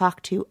that you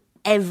talk to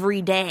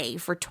every day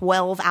for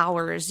 12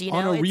 hours,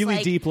 on a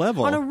really deep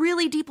level. On a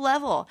really deep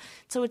level.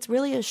 So it's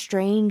really a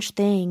strange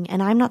thing.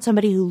 And I'm not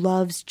somebody who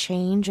loves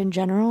change in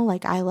general.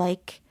 Like I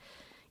like,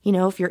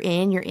 if you're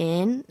in, you're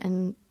in.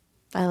 And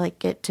I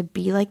like it to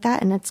be like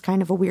that. And it's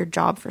kind of a weird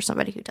job for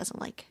somebody who doesn't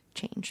like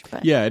change.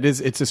 But yeah, it is.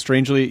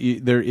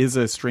 There is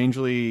a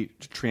strangely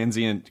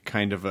transient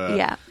kind of a...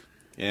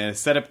 Yeah,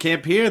 set up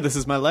camp here. This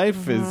is my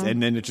life,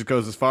 and then it just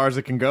goes as far as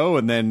it can go,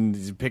 and then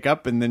you pick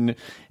up, and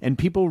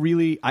people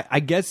really, I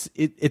guess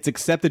it's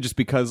accepted just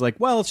because, like,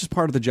 well, it's just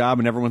part of the job,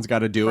 and everyone's got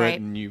to do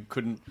it, and you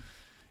couldn't,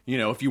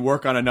 if you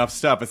work on enough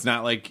stuff, it's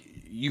not like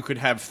you could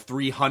have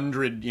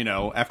 300,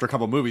 after a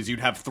couple of movies, you'd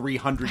have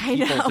 300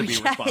 people to be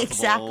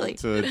responsible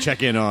to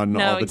check in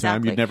on all the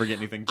time. You'd never get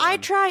anything done. I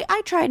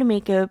try to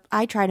make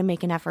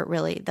an effort,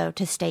 really, though,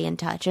 to stay in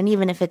touch, and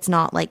even if it's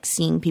not like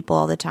seeing people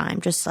all the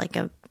time, just like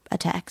a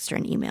text or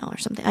an email or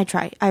something.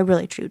 I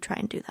really do try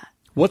and do that.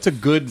 What's a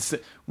good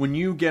when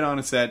you get on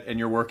a set and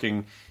you're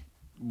working?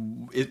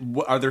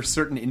 Are there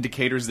certain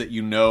indicators that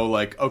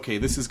like, okay,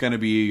 this is going to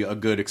be a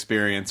good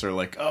experience, or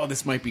like, oh,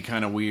 this might be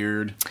kind of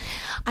weird?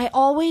 I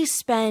always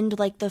spend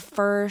like the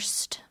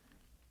first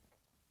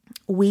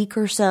week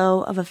or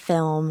so of a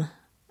film,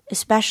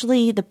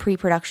 especially the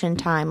pre-production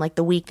time, like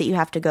the week that you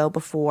have to go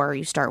before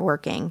you start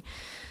working.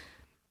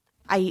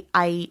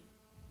 I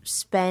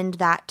spend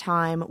that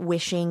time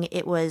wishing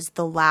it was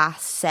the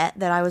last set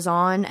that I was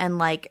on and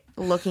like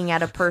looking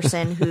at a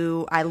person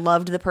who I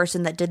loved the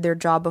person that did their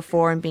job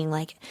before and being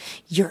like,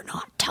 you're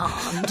not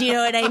Tom. Do you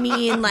know what I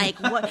mean? Like,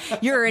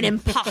 what? You're an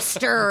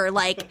imposter.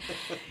 Like,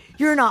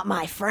 you're not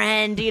my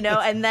friend,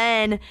 and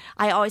then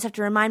I always have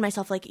to remind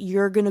myself, like,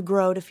 you're going to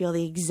grow to feel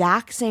the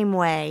exact same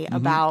way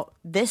about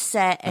this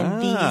set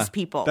and these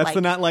people. That's like,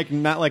 the not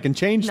liking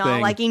change thing. Not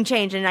liking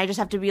change. And I just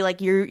have to be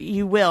like,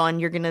 you will, and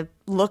you're going to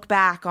look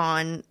back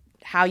on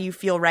how you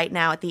feel right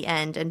now at the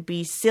end and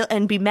be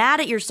mad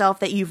at yourself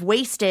that you've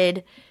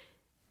wasted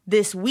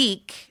this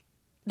week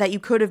that you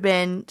could have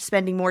been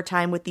spending more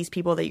time with these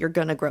people that you're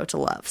going to grow to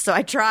love. So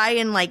I try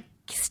and like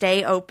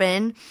stay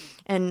open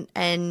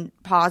and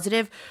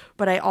positive,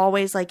 but I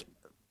always I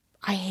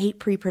hate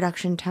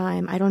pre-production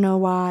time. I don't know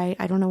why.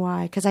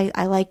 Because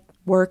I like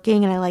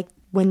working and I like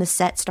when the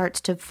set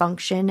starts to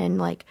function and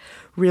like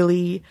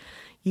really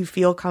you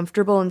feel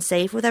comfortable and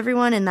safe with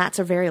everyone, and that's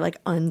a very like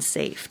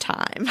unsafe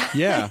time.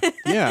 Yeah.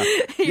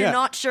 You're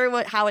not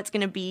sure how it's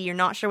going to be. You're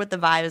not sure what the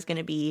vibe is going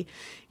to be.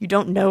 You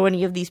don't know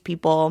any of these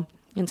people.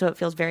 And so it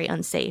feels very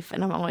unsafe.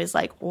 And I'm always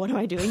like, what am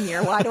I doing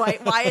here?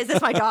 Why is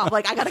this my job?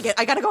 Like, I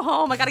gotta go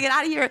home. I gotta get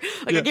out of here.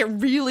 Like, I get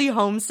really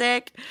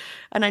homesick.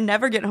 And I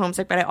never get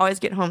homesick, but I always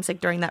get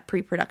homesick during that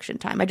pre-production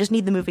time. I just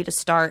need the movie to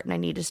start, and I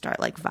need to start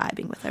like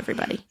vibing with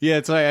everybody. Yeah,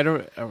 it's like,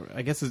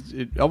 I guess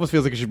it almost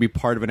feels like it should be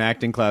part of an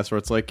acting class where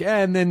it's like, yeah,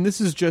 and then this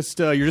is just,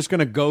 you're just going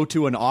to go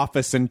to an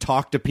office and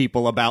talk to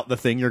people about the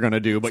thing you're going to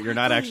do, but you're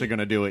not actually going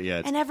to do it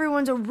yet. And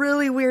everyone's a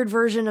really weird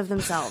version of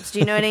themselves. Do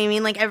you know what I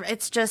mean? Like,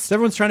 it's just...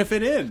 Everyone's trying to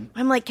fit in.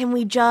 I'm like, can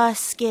we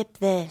just skip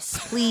this?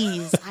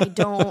 Please. I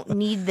don't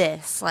need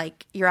this.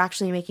 Like, you're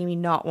actually making me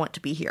not want to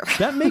be here.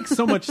 That makes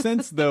so much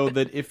sense, though,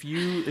 that if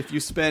you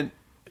spent,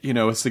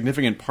 a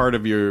significant part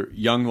of your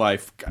young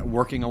life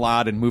working a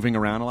lot and moving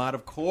around a lot,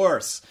 of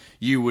course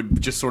you would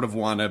just sort of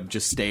want to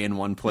just stay in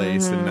one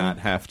place and not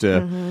have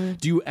to.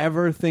 Do you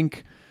ever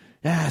think,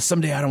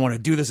 someday I don't want to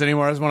do this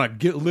anymore. I just want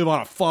to live on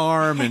a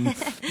farm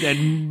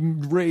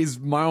and raise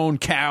my own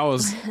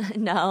cows?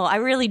 No, I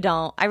really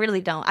don't.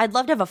 I'd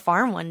love to have a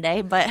farm one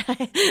day, but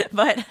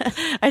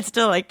I'd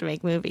still like to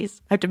make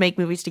movies. I have to make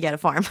movies to get a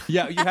farm.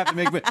 Yeah, you have to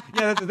make. Yeah,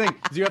 that's the thing.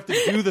 You have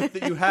to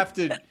do you have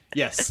to.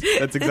 Yes,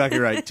 that's exactly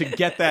right. To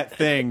get that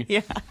thing,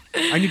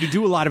 I need to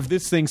do a lot of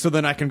this thing so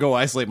then I can go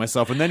isolate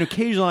myself, and then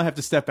occasionally I have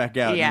to step back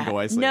out and go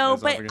isolate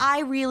myself. No, but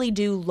I really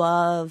do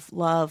love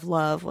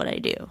what I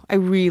do. I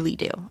really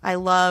do. I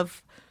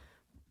love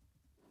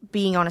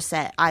being on a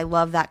set. I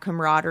love that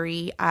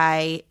camaraderie.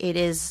 It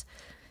is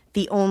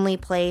the only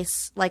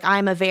place. Like, I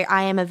am a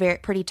very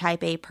pretty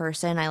type A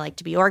person. I like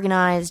to be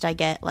organized. I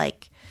get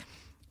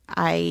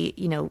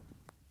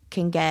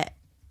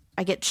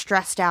I get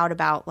stressed out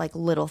about like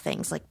little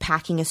things, like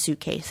packing a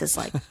suitcase is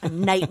like a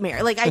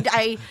nightmare. Like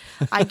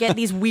I get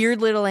these weird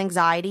little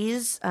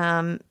anxieties.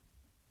 And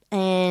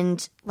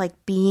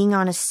like being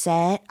on a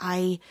set,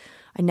 I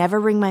never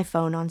bring my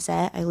phone on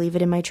set. I leave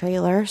it in my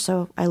trailer,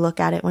 so I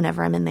look at it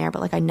whenever I'm in there,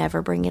 but like I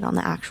never bring it on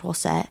the actual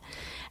set.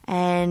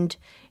 And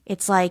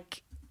it's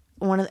like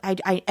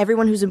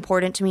everyone who's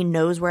important to me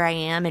knows where I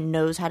am and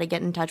knows how to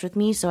get in touch with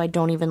me, so I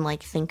don't even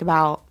like think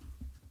about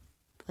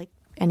like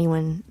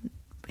anyone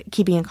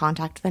keeping in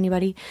contact with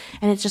anybody.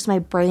 And it's just my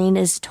brain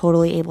is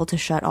totally able to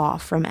shut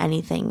off from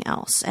anything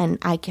else, and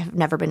I have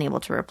never been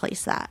able to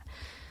replace that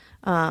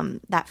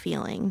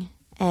feeling.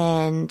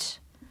 And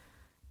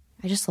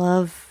I just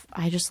love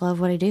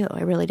what I do.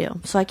 I really do.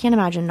 So I can't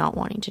imagine not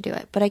wanting to do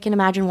it, but I can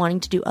imagine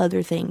wanting to do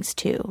other things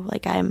too.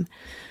 Like, I'm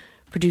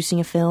producing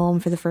a film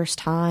for the first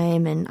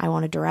time and I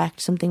want to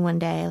direct something one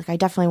day. Like, I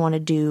definitely want to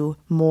do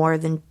more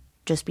than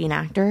just be an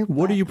actor.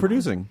 What are you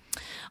producing?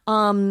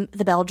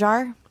 The Bell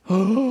Jar.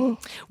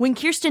 When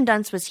Kirsten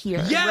Dunst was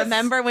here,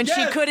 remember when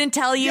she couldn't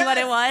tell you what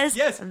it was?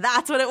 Yes,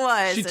 that's what it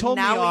was. She told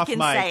me off mic.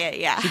 Say it.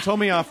 Yeah, she told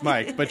me off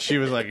mic, but she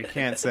was like, "I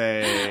can't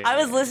say." I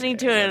was listening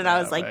to it and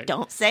I was like,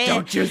 "Don't say it."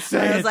 Don't you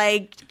say it. I was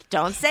like,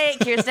 "Don't say it,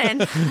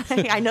 Kirsten."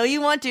 I know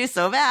you want to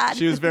so bad.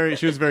 She was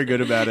very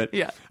good about it.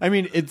 Yeah. I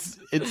mean, it's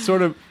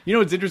sort of,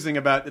 what's interesting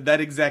about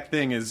that exact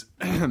thing is,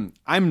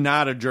 I'm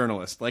not a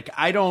journalist. Like,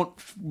 I don't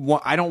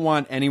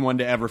want anyone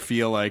to ever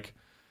feel like,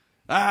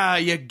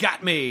 you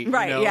got me.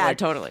 Right, yeah,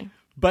 totally.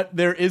 But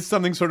there is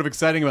something sort of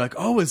exciting about, like,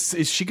 oh,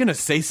 is she going to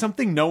say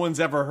something no one's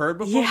ever heard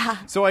before? Yeah.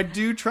 So I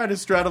do try to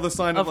straddle the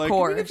line of like,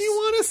 course. If you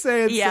want to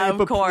say it, say it,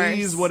 but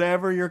please,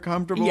 whatever you're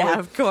comfortable with. Yeah,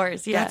 of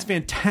course, yeah. That's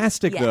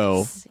fantastic,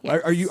 though.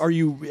 Yes. Are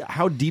you,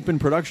 how deep in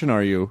production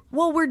are you?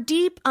 Well, we're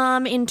deep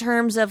in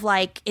terms of,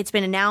 like, it's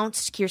been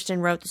announced.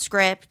 Kirsten wrote the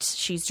script.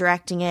 She's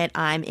directing it.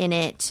 I'm in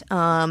it.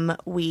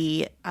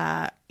 We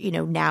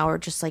now are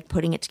just like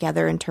putting it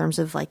together in terms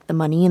of like the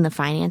money and the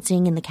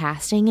financing and the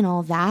casting and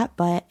all of that.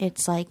 But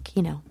it's like,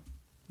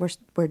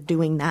 we're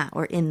doing that.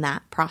 We're in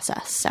that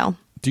process. So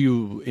do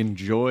you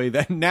enjoy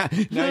that? Now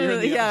you're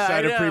on the other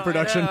side of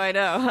pre-production. I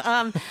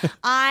know.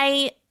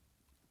 I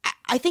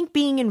think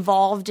being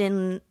involved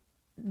in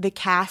the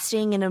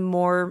casting in a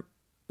more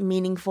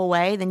meaningful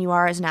way than you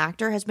are as an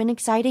actor has been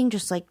exciting.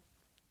 Just like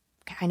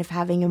kind of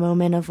having a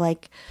moment of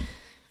like,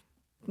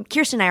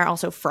 Kirsten and I are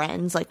also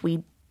friends. Like,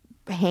 we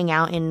hang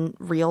out in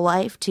real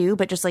life too,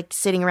 but just like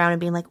sitting around and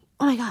being like,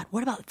 oh my God,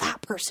 what about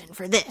that person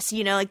for this?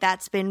 Like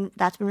that's been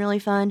really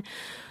fun.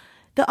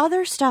 The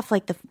other stuff,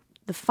 like the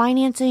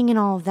financing and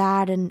all of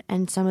that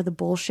and some of the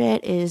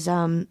bullshit is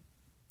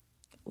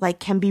like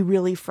can be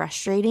really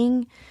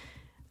frustrating,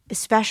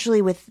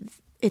 especially with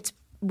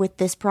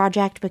this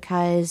project,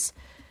 because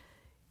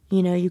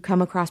you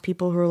come across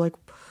people who are like,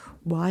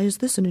 why is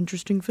this an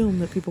interesting film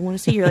that people want to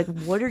see? You're like,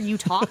 what are you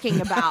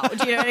talking about?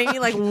 Do you know what I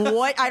mean? Like,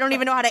 what? I don't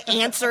even know how to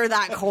answer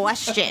that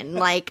question.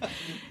 Like,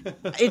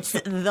 it's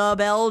the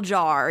Bell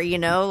Jar,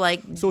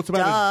 Like, so it's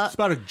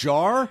about a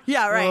jar?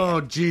 Yeah, right.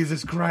 Oh,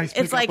 Jesus Christ!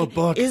 It's like, up a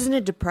book. Isn't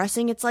it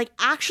depressing? It's like,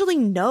 actually,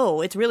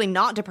 no. It's really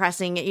not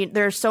depressing.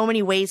 There are so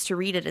many ways to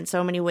read it and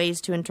so many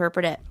ways to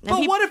interpret it. And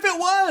but what if it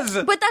was?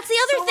 But that's the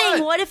other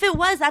thing. What if it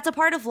was? That's a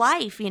part of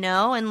life,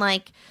 And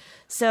like,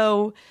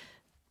 so,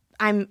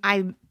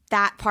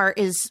 that part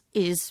is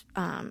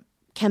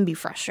can be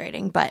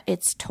frustrating, but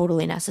it's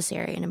totally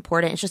necessary and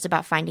important. It's just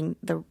about finding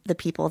the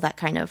people that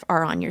kind of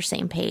are on your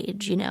same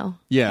page, you know?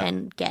 Yeah.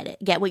 And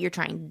get what you're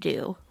trying to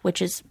do,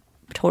 which is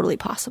totally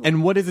possible.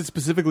 And what is it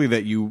specifically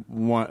that you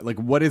want? Like,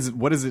 what is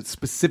it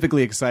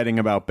specifically exciting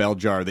about Bell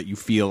Jar that you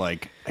feel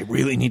like I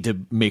really need to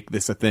make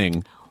this a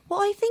thing? Well,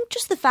 I think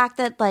just the fact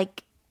that,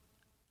 like,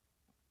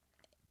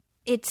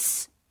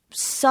 it's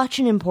such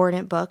an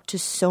important book to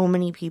so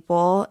many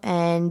people,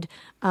 and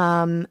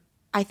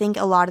I think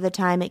a lot of the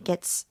time it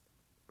gets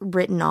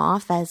written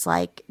off as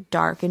like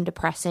dark and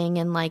depressing,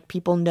 and like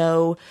people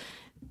know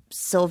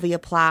Sylvia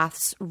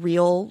Plath's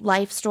real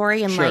life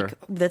story and Sure. like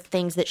the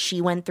things that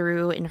she went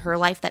through in her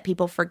life, that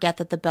people forget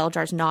that The Bell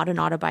Jar is not an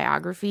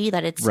autobiography,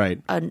 that it's Right.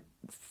 a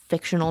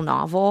fictional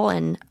novel,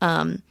 and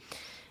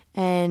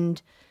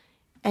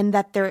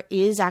that there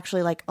is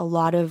actually like a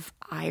lot of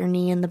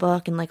irony in the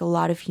book and like a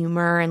lot of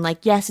humor, and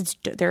like, yes,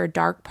 there are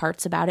dark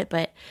parts about it,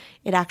 but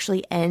it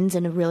actually ends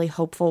in a really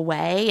hopeful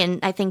way. And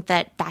I think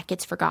that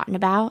gets forgotten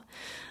about.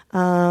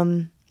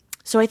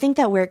 So I think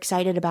that we're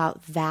excited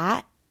about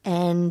that,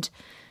 and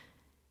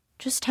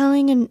just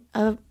telling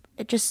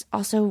just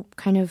also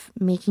kind of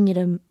making it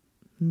a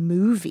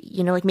movie,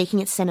 you know, like making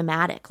it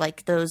cinematic,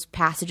 like those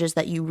passages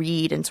that you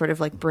read and sort of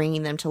like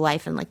bringing them to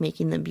life and like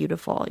making them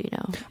beautiful, you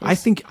know. I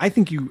think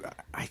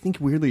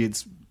weirdly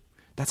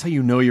that's how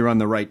you know you're on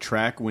the right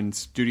track, when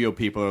studio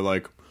people are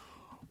like,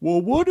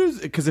 well, what is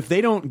it? Because if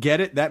they don't get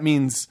it, that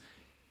means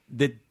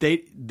that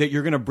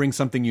you're going to bring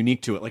something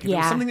unique to it. Like if it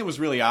was something that was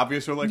really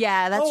obvious, or like,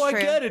 yeah, that's true. true.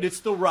 I get it.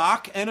 It's The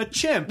Rock and a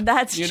chimp.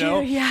 That's you true.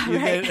 Know? Yeah,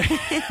 right.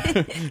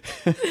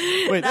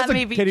 Wait, That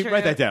may be Katie, true.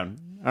 write that down.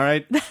 All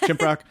right,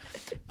 Chimp Rock.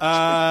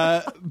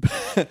 But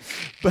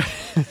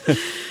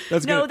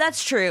that's No, good.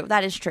 that's true.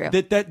 That is true.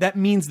 That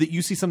means that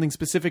you see something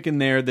specific in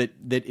there that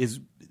is,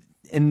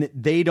 and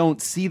they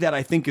don't see that,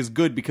 I think, is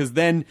good, because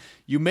then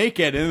you make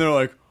it and they're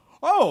like,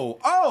 oh,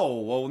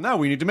 well, now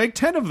we need to make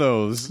 10 of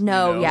those.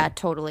 No, you know? yeah,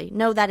 totally.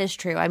 No, that is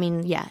true. I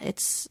mean, yeah,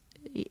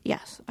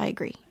 yes, I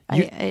agree.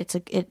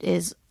 It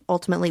is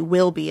ultimately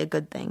will be a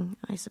good thing,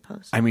 I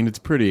suppose. I mean, it's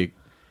pretty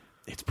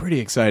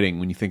exciting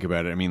when you think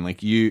about it. I mean,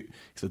 like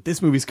so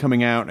this movie's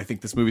coming out, and I think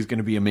this movie's going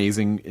to be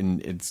amazing,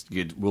 and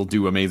it will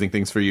do amazing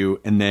things for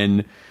you. And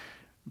then,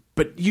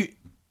 but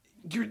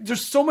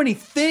there's so many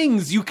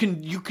things you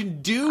can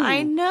do.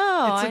 I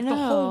know. It's like the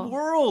whole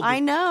world. I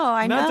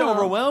know. Not to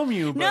overwhelm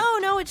you. But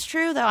No, it's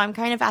true though. I'm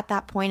kind of at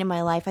that point in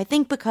my life. I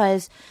think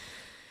because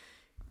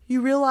I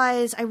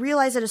realize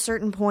at a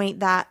certain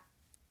point that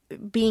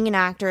being an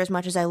actor, as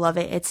much as I love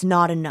it, it's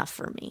not enough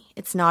for me.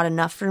 It's not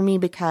enough for me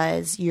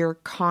because you're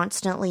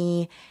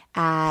constantly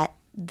at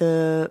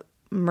the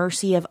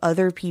mercy of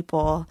other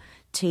people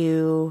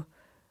to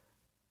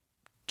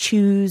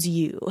choose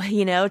you,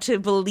 you know, to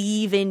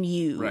believe in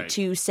you, Right.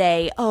 to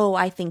say, oh,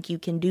 I think you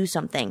can do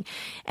something.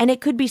 And it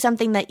could be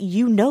something that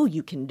you know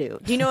you can do.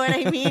 Do you know what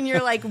I mean?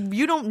 You're like,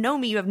 you don't know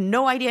me. You have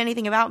no idea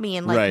anything about me.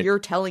 And like, Right. you're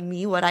telling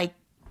me what I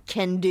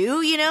can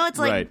do, you know? It's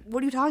like, Right.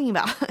 what are you talking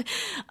about?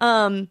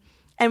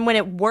 And when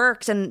it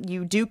works and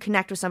you do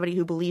connect with somebody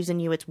who believes in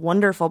you, it's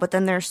wonderful. But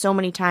then there's so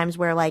many times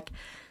where like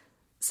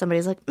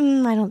somebody's like,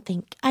 I don't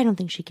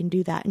think she can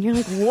do that. And you're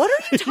like, what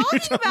are you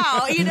talking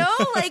about? You know,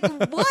 like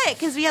what?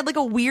 Because we had like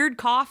a weird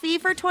coffee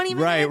for 20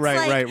 minutes.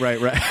 Right.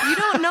 You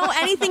don't know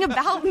anything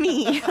about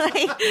me.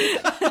 Like,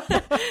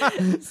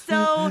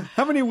 so,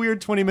 How many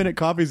weird 20-minute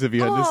coffees have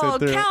you had to sit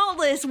through?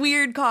 countless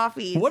weird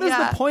coffees. What is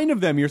Yeah. the point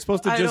of them? You're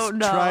supposed to I just don't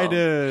know. try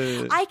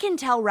to. I can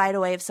tell right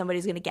away if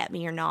somebody's going to get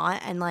me or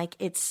not. And like,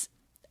 it's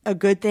a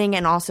good thing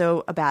and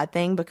also a bad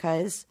thing,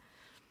 because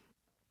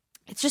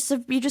it's just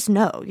you just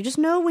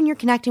know when you're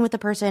connecting with the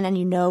person, and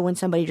you know when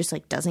somebody just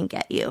like doesn't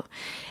get you.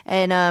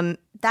 And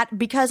that,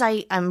 because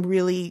I'm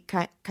really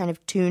kind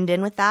of tuned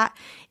in with that,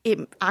 it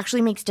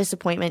actually makes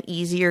disappointment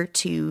easier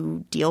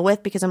to deal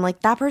with, because I'm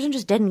like, that person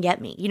just didn't get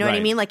me. You know what I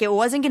Right. mean? Like, it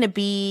wasn't going to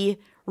be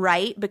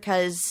right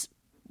because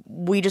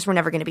we just were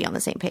never going to be on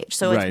the same page.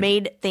 So Right. it's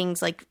made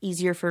things like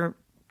easier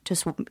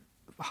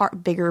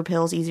bigger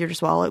pills easier to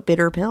swallow,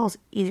 bitter pills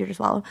easier to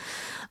swallow.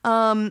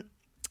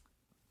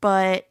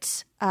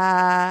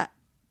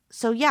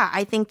 So yeah,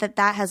 I think that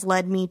has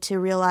led me to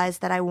realize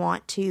that I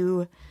want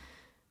to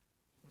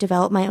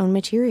develop my own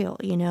material,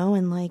 you know,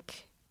 and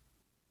like,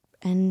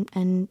 and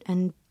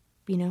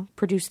you know,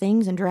 produce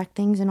things and direct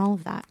things and all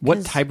of that. What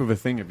 'Cause type of a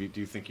thing do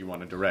you think you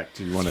want to direct?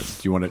 Do you want it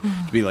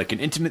to be like an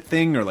intimate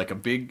thing, or like a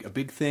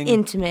big thing?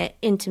 Intimate,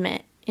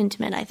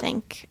 I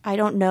think. I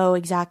don't know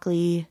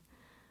exactly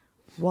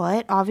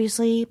what,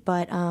 obviously,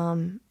 but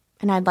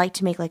and I'd like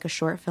to make like a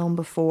short film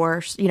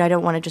before, you know, I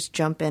don't want to just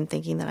jump in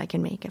thinking that I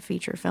can make a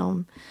feature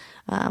film.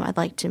 I'd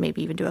like to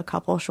maybe even do a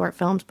couple short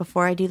films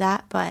before I do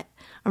that, but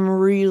I'm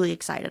really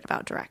excited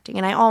about directing,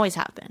 and I always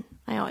have been.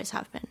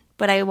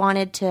 But I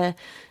wanted to,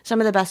 some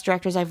of the best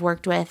directors I've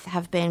worked with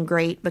have been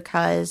great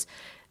because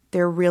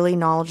they're really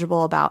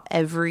knowledgeable about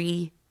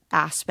every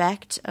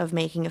aspect of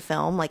making a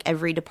film, like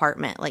every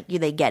department, like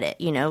they get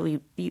it, you know,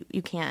 you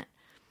can't,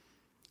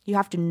 you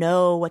have to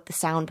know what the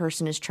sound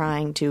person is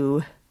trying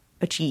to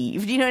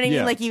achieve. Do you know what I mean?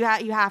 Yeah. Like you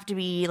have to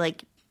be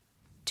like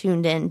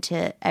tuned in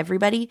to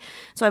everybody.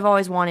 So I've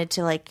always wanted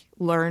to like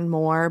learn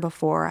more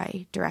before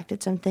I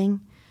directed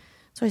something.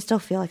 So I still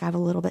feel like I have a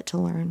little bit to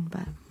learn.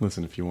 But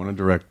Listen, if you want to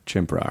direct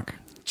Chimp Rock.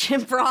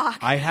 Chimp Rock.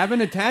 I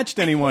haven't attached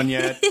anyone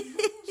yet.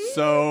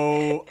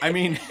 So, I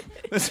mean,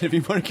 listen, if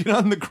you want to get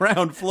on the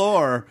ground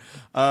floor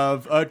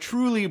of a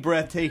truly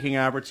breathtaking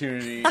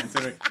opportunity, I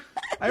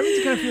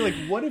always kind of feel like,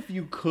 what if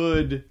you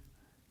could...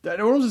 That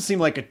almost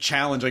seemed like a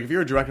challenge. Like, if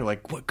you're a director,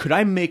 like, what, could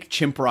I make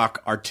Chimp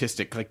Rock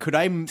artistic? Like, could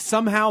I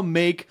somehow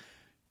make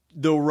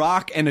The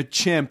Rock and a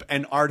chimp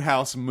an art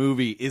house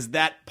movie? Is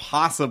that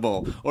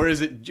possible, or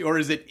is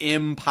it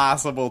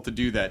impossible to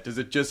do that? Does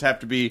it just have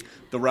to be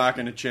The Rock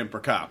and a chimp or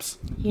cops?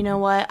 You know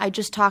what? I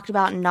just talked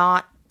about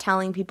not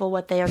telling people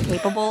what they are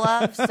capable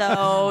of.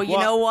 So you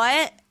know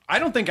what? I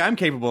don't think I'm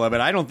capable of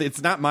it. I don't.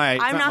 It's not my.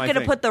 I'm not going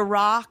to put The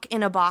Rock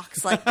in a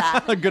box like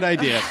that. Good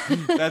idea.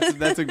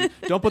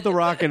 Don't put The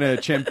Rock and a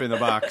chimp in the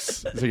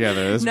box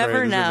together. That's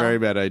Never know. That's a very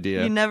bad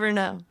idea. You never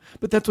know.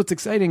 But that's what's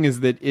exciting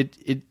is that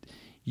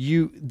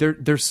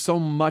there's so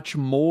much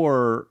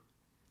more.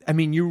 I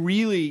mean, you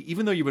really,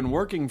 even though you've been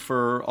working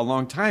for a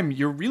long time,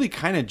 you're really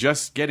kind of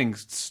just getting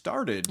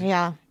started.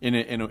 Yeah. In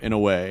a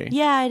way.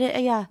 Yeah.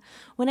 Yeah.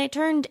 When I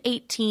turned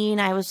 18,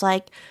 I was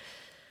like,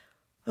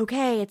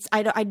 okay,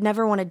 I'd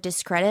never want to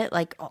discredit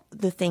like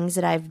the things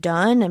that I've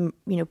done. I'm,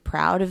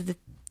 proud of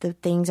the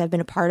things I've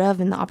been a part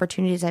of and the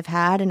opportunities I've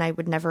had, and I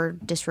would never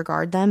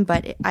disregard them.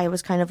 But I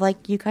was kind of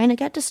like, you kind of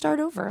get to start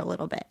over a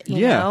little bit,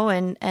 you know?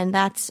 And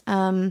that's,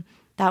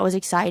 that was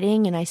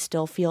exciting, and I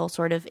still feel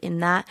sort of in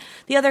that.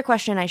 The other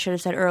question I should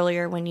have said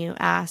earlier when you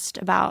asked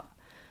about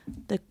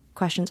the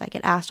questions I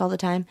get asked all the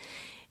time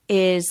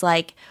is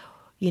like,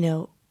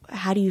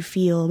 how do you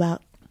feel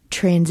about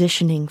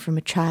transitioning from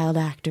a child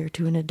actor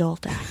to an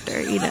adult actor?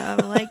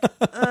 I'm like,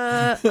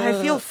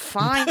 I feel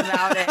fine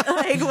about it.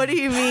 Like, what do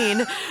you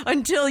mean?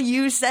 Until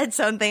you said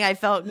something, I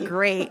felt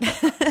great.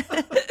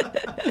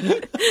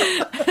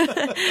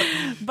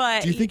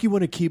 But do you think you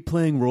want to keep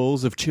playing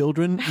roles of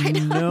children?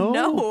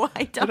 No,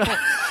 I don't.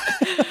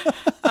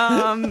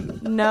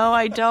 No,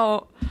 I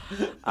don't.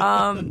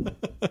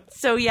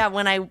 So yeah,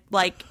 when I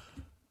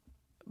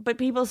but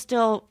people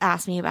still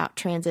ask me about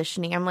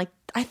transitioning. I'm like,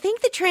 I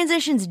think the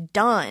transition's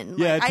done.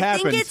 Yeah, I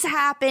think it's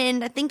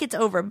happened. I think it's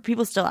over. But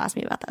people still ask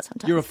me about that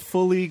sometimes. You're a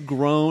fully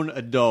grown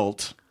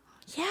adult.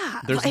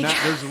 Yeah.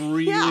 There's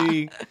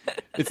really,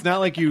 it's not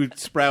like you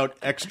sprout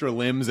extra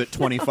limbs at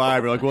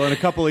 25. You're like, well, in a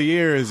couple of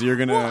years, you're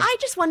going to. Well, I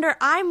just wonder,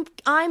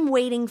 I'm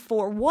waiting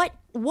for what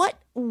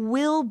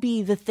will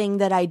be the thing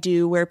that I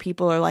do where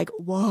people are like,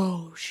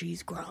 whoa,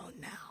 she's grown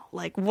now.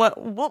 Like, what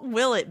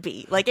will it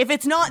be? Like, if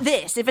it's not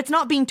this, if it's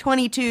not being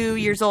 22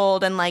 years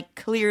old and like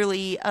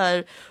clearly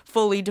a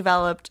fully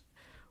developed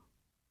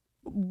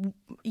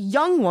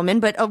young woman,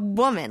 but a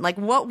woman, like,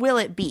 what will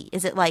it be?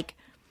 Is it like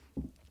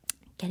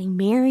getting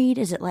married?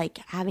 Is it like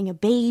having a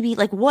baby?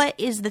 Like, what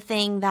is the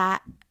thing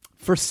that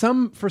for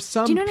some do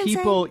you know what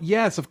people? I'm saying?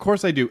 Yes, of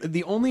course I do.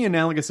 The only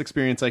analogous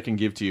experience I can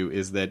give to you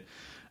is that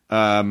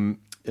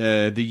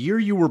the year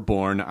you were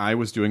born, I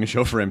was doing a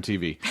show for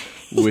MTV,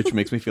 which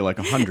makes me feel like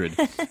 100.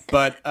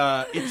 But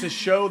it's a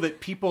show that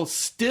people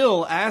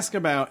still ask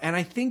about, and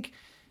I think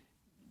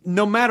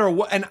no matter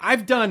what, and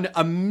I've done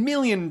a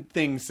million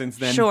things since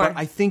then. Sure. But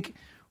I think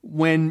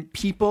when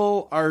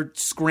people are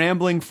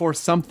scrambling for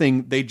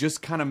something, they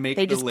just kind of make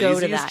the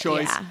laziest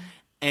choice. Yeah.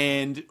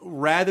 And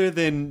rather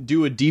than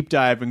do a deep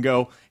dive and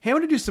go, hey, I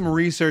want to do some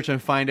research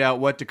and find out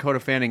what Dakota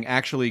Fanning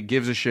actually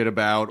gives a shit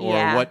about,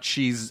 or what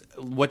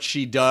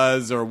she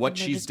does, or what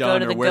she's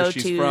done, or where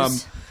she's from.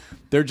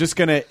 They're just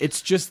gonna.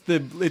 It's just the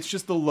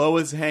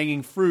lowest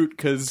hanging fruit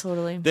because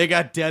they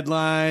got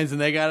deadlines and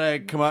they gotta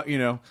come out.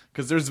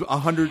 Because there's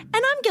 100. And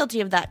I'm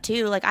guilty of that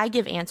too. Like, I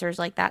give answers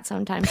like that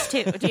sometimes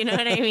too. Do you know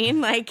what I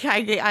mean? Like,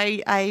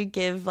 I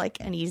give like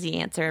an easy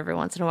answer every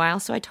once in a while.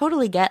 So I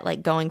totally get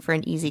like going for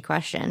an easy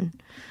question.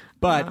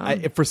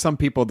 But for some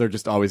people, they're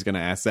just always going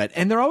to ask that,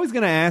 and they're always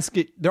going to ask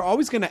it. They're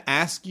always going to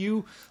ask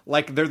you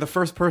like they're the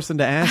first person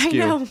to ask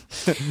you. I know.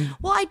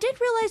 Well, I did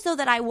realize though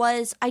that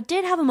I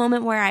did have a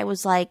moment where I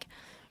was like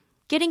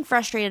getting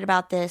frustrated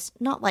about this,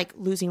 not like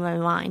losing my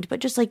mind,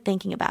 but just like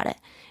thinking about it.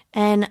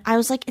 And I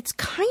was like, it's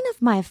kind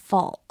of my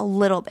fault a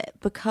little bit,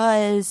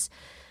 because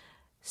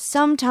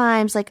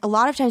sometimes, like a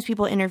lot of times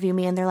people interview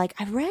me and they're like,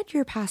 I've read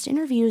your past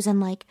interviews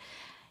and like,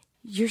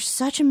 you're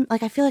such a,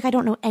 like, I feel like I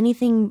don't know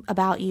anything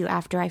about you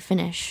after I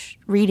finish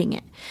reading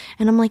it.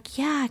 And I'm like,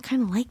 yeah, I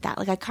kind of like that.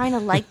 Like, I kind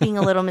of like being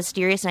a little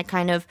mysterious, and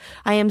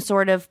I am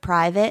sort of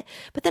private.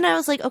 But then I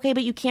was like, okay,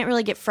 but you can't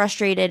really get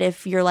frustrated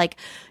if you're like,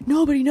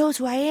 nobody knows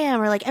who I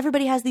am, or like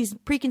everybody has these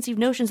preconceived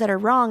notions that are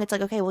wrong. It's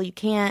like, okay, well, you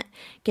can't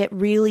get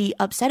really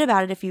upset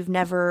about it if you've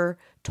never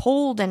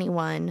told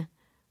anyone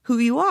who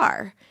you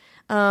are.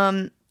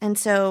 And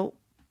so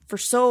for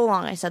so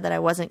long, I said that I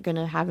wasn't going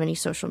to have any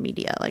social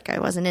media. Like,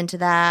 I wasn't into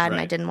that, right. And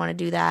I didn't want to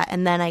do that.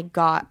 And then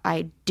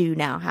I do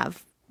now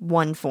have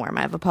one form.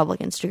 I have a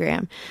public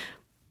Instagram,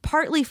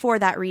 partly for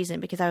that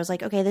reason, because I was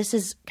like, okay, this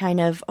is kind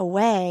of a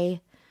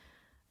way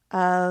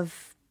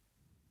of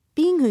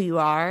being who you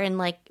are and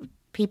like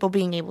people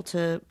being able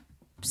to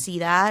see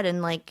that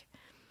and like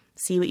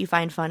see what you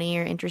find funny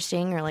or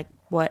interesting or like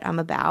what I'm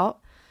about.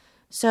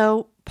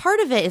 So part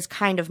of it is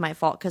kind of my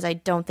fault because I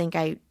don't think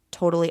I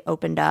totally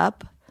opened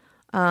up.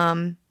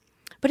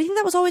 But I think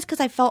that was always because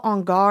I felt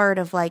on guard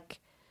of like,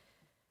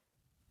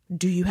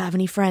 do you have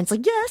any friends?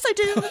 Like, yes, I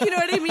do. You know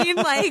what I mean?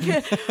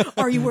 Like,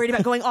 are you worried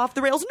about going off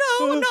the rails?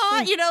 No, I'm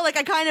not. You know, like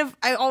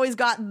I always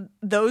got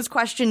those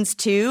questions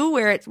too,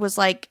 where it was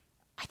like,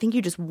 I think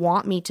you just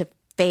want me to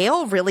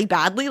fail really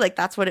badly. Like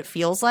that's what it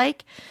feels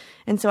like.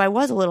 And so I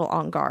was a little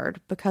on guard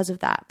because of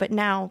that. But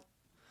now,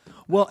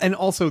 well, and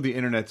also the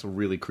internet's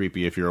really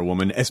creepy if you're a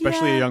woman,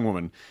 especially a young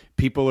woman.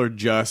 People are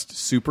just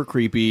super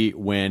creepy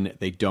when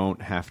they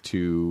don't have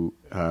to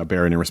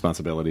bear any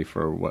responsibility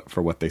for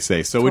what they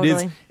say. So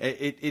Totally.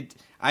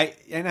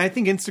 I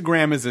think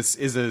Instagram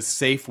is a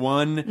safe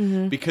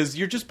one because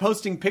you're just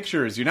posting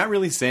pictures. You're not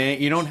really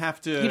saying, you don't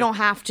have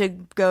to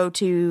go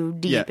too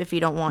deep if you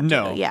don't want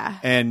to. Yeah.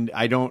 And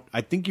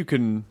I think you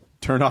can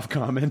turn off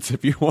comments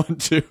if you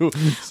want to.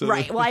 So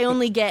right. Well, I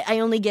only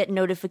get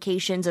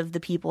notifications of the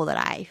people that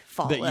I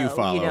follow. That you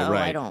follow, you know?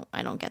 right.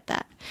 I don't get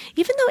that.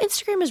 Even though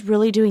Instagram is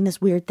really doing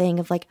this weird thing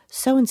of like,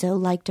 so-and-so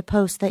like to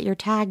post that you're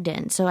tagged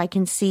in. So I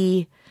can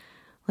see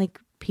like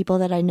people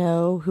that I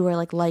know who are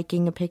like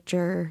liking a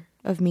picture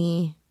of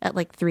me at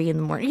like 3 a.m.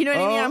 You know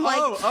what I mean? I'm like,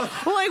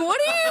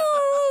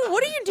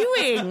 what are you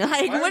doing?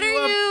 Like,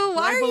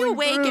 why are you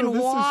awake and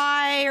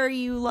why are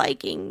you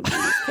liking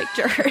these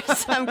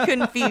pictures? I'm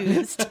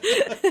confused.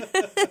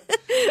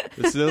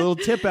 This is a little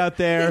tip out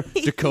there.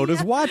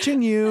 Dakota's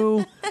watching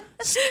you.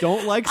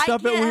 Don't like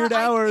stuff at weird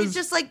hours. It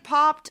just like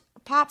pops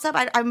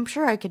up. I'm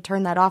sure I could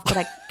turn that off, but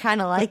I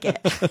kind of like it.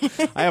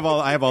 I have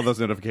all those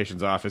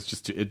notifications off. It's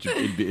just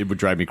it would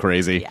drive me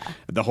crazy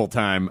the whole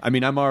time. I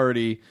mean, I'm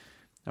already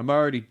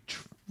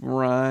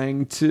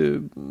trying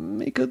to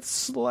make a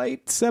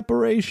slight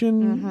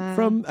separation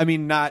from. I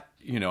mean, not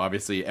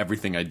obviously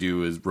everything I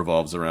do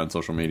revolves around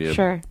social media.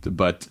 Sure,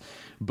 but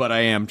I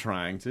am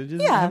trying to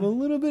just have a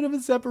little bit of a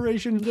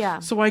separation,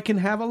 so I can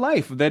have a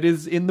life that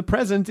is in the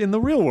present, in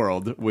the real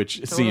world,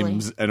 which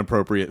seems an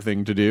appropriate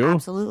thing to do.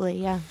 Absolutely,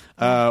 yeah.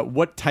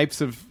 What types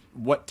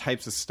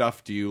of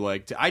stuff do you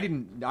like to,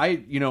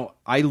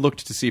 I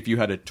looked to see if you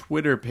had a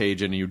Twitter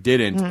page and you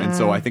didn't, and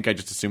so I think I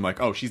just assumed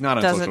like, oh, she's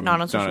not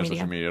on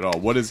social media at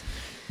all.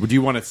 Do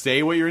you want to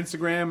say what your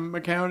Instagram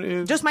account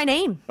is? Just my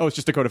name. Oh, it's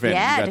just Dakota Fanning.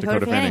 Yeah,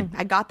 Dakota Fanning.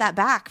 I got that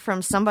back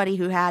from somebody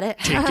who had it.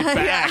 Take it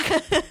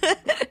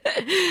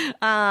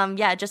back.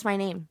 Yeah, just my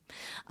name.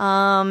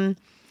 I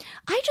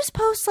just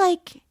post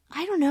like,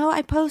 I don't know,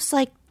 I post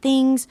like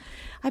things.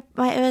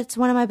 It's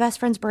one of my best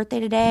friend's birthday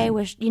today.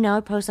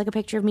 I post like a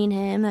picture of me and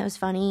him that was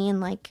funny,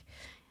 and like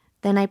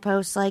then I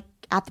post like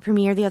at the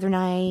premiere the other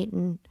night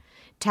and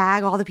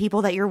tag all the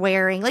people that you're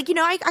wearing. Like,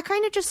 I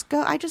kind of just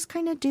go. I just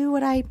kind of do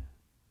what I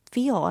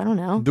feel. I don't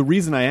know. The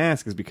reason I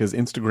ask is because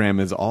Instagram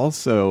is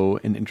also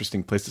an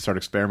interesting place to start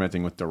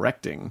experimenting with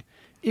directing.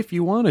 If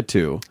you wanted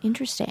to.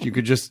 Interesting. You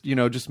could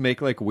just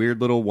make like weird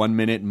little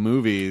 1-minute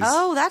movies.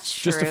 Oh, that's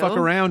true. Just to fuck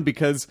around,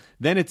 because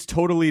then it's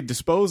totally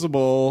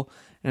disposable.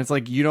 And it's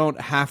like you don't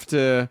have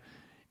to.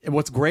 And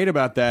what's great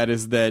about that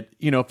is that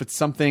if it's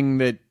something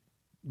that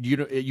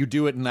you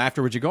do it and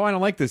afterwards you go, I don't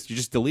like this, you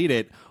just delete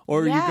it,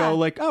 or you go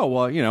like, oh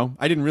well,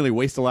 I didn't really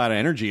waste a lot of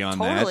energy on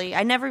that. Totally,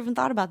 I never even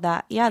thought about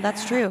that. Yeah,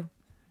 that's true.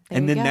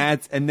 And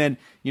then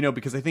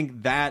because I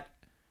think that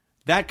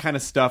kind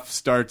of stuff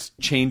starts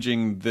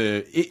changing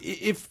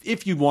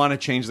if you want to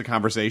change the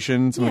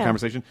conversation, some of the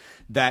conversation,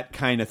 that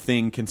kind of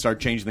thing can start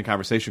changing the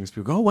conversation because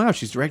people go, oh wow,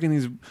 she's directing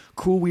these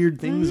cool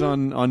weird things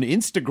on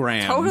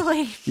Instagram.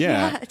 Totally.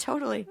 Yeah,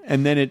 totally.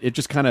 And then it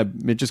just kind of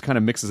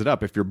mixes it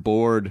up. If you're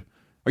bored,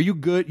 are you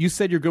good? You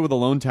said you're good with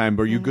alone time,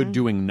 but are you good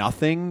doing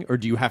nothing, or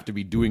do you have to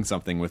be doing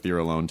something with your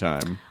alone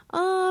time?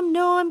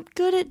 No, I'm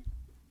good at.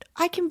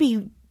 I can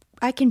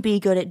be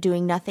good at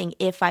doing nothing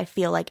if I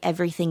feel like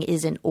everything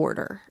is in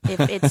order.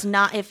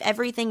 If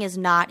everything is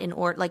not in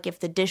order, like if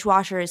the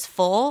dishwasher is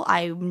full,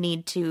 I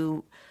need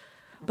to.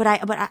 But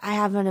I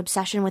have an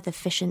obsession with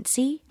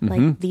efficiency.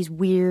 Like these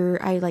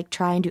weird, I like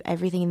try and do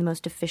everything in the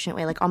most efficient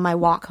way. Like on my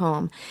walk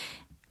home,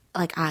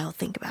 like I'll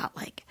think about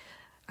like,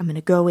 I'm going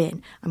to go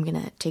in, I'm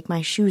going to take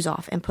my shoes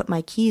off and put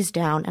my keys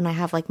down, and I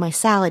have like my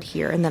salad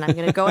here, and then I'm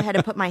going to go ahead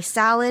and put my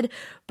salad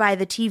by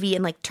the TV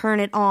and like turn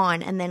it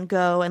on, and then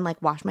go and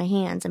like wash my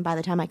hands, and by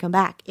the time I come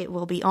back it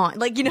will be on.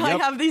 Like, I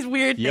have these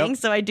weird things,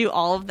 so I do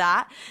all of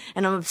that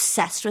and I'm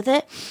obsessed with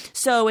it.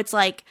 So it's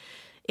like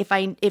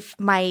if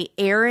my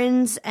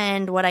errands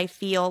and what I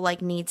feel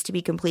like needs to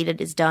be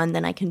completed is done,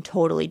 then I can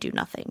totally do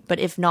nothing. But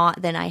if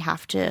not, then I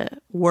have to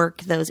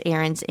work those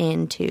errands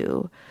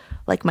into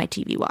like my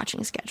TV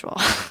watching schedule.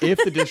 If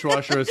the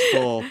dishwasher is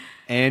full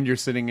and you're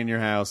sitting in your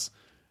house,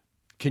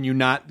 can you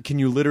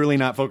literally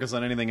not focus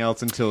on anything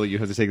else until you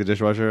have to take the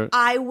dishwasher?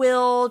 I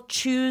will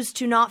choose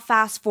to not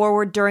fast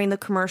forward during the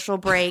commercial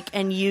break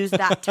and use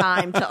that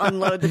time to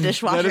unload the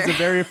dishwasher. That is a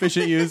very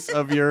efficient use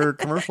of your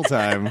commercial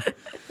time.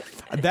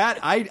 That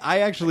I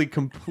actually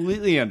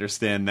completely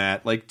understand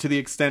that, like to the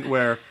extent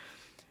where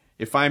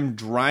if I'm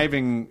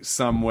driving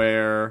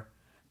somewhere,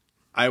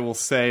 I will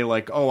say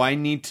like, oh, I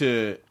need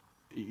to,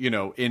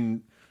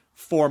 in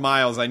 4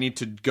 miles, I need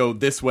to go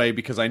this way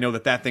because I know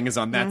that thing is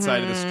on that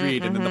side of the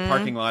street, and then the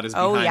parking lot is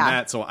behind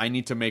that. So I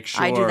need to make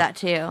sure. I do that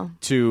too.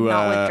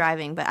 Not with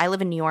driving, but I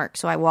live in New York,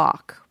 so I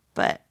walk.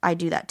 But I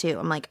do that too.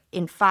 I'm like,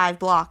 in 5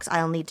 blocks,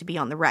 I'll need to be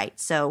on the right.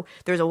 So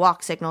there's a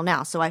walk signal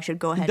now, so I should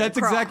go ahead and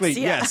cross. That's exactly,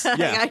 yes.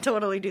 Yeah. I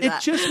totally do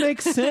that. It just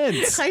makes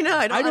sense. I know,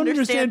 I don't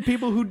understand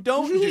people who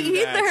don't do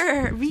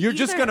that. Me You're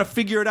just going to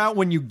figure it out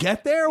when you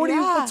get there?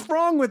 What's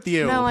wrong with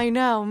you? No, I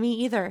know. Me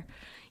either.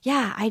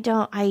 Yeah, I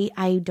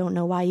don't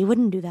know why you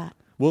wouldn't do that.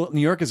 Well,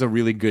 New York is a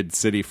really good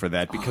city for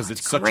that because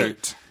it's such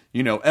great.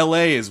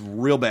 L.A. is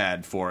real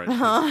bad for it.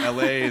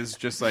 L.A. is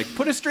just like,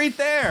 put a street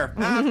there.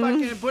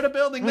 Fucking put a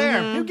building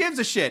there. Who gives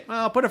a shit?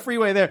 Oh, put a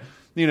freeway there.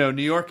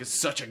 New York is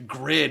such a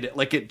grid.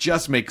 Like, it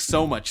just makes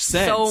so much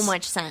sense. So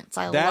much sense.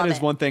 I love it. That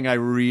is one thing I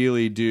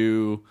really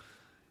do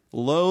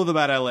loathe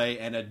about LA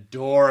and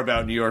adore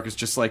about New York is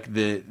just like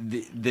the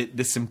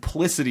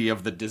simplicity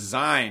of the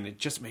design. It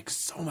just makes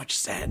so much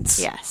sense.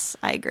 Yes,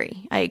 I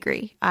agree.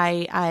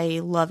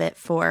 I love it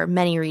for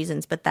many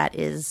reasons, but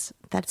that's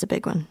a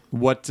big one.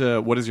 What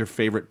is your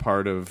favorite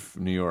part of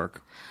New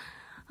York?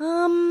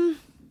 I'm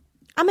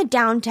a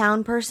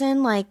downtown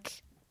person.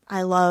 Like,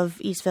 I love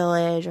East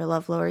Village. I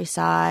love Lower East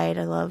Side.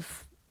 I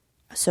love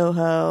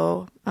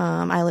Soho.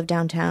 I live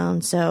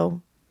downtown,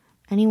 so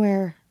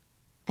anywhere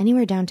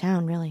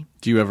downtown, really.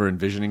 Do you ever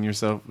envision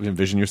yourself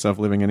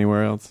living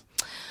anywhere else?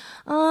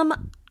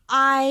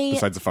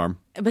 Besides the farm.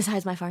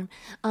 Besides my farm.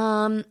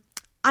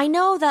 I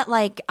know that,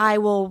 like, I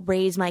will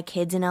raise my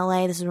kids in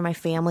LA. This is where my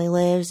family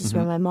lives. This is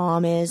where my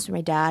mom is, where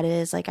my dad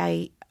is. Like,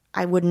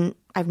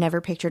 I've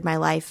never pictured my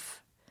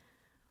life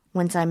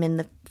once I'm in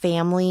the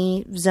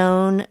family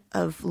zone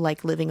of,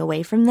 like, living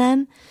away from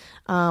them.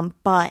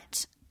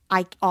 But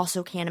I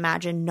also can't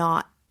imagine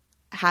not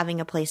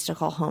having a place to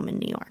call home in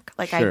New York.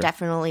 Like, sure. I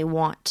definitely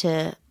want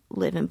to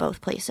live in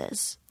both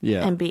places.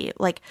 Yeah. And be,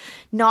 like,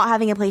 not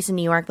having a place in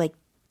New York, like,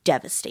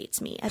 devastates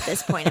me at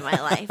this point in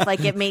my life.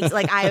 Like, it makes,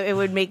 like, it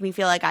would make me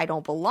feel like I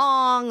don't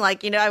belong.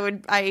 Like,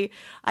 I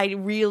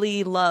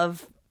really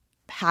love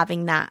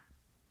having that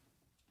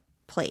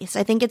place.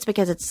 I think it's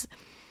because it's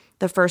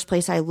the first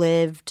place I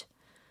lived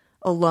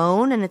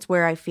alone, and it's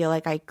where I feel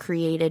like I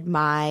created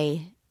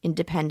my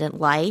independent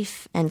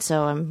life, and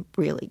so I'm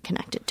really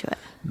connected to it.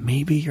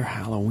 Maybe your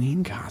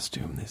Halloween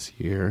costume this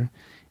year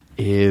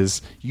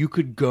is you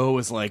could go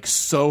as like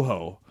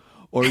Soho,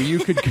 or you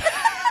could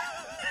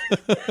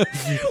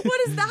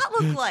What does that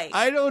look like?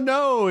 I don't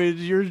know.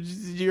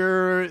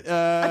 You're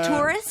a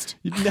tourist?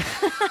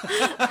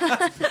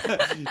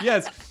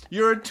 Yes,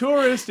 you're a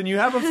tourist and you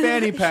have a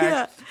fanny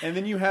pack, and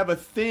then you have a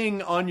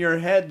thing on your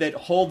head that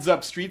holds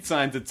up street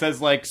signs that says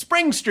like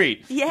Spring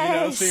Street.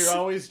 Yes. So you're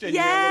always you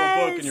have a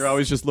little book and you're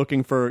always just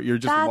looking for. You're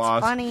just That's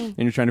lost, funny. and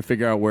you're trying to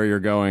figure out where you're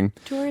going.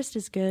 Tourist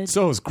is good.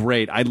 So it's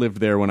great. I lived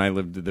there when I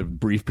lived the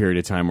brief period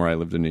of time where I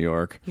lived in New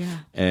York. Yeah.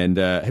 And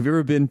have you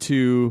ever been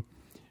to?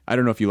 I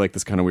don't know if you like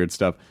this kind of weird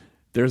stuff.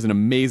 There's an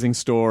amazing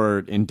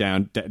store in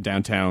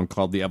downtown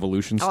called the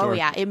Evolution Store. Oh,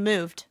 yeah. It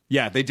moved.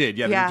 Yeah, they did.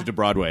 Yeah, they moved it to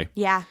Broadway.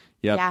 Yeah.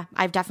 Yep. Yeah.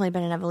 I've definitely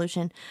been in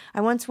Evolution.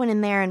 I once went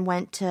in there and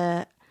went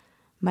to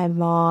my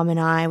mom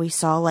and we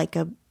saw like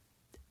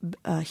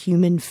a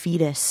human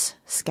fetus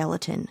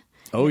skeleton.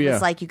 Oh, It yeah.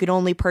 was like you could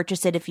only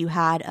purchase it if you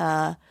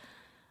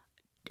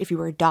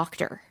were a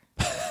doctor.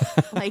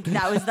 Like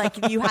that was like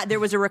there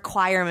was a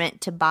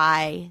requirement to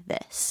buy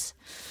this.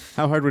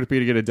 How hard would it be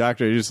to get a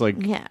doctor? You're just like,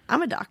 Yeah,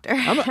 I'm a doctor.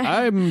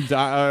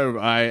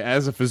 I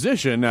as a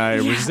physician, I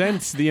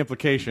resent the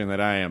implication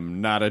that I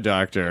am not a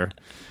doctor.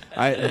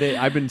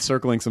 I've been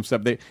circling some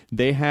stuff.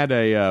 They had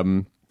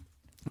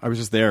I was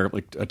just there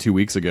like 2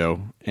 weeks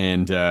ago,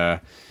 and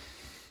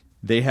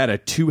they had a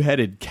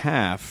 2-headed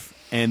calf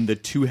and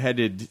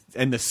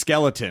the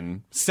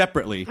skeleton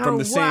separately from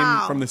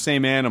the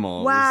same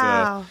animal.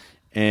 Wow.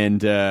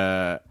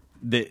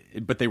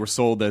 But they were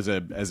sold as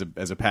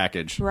a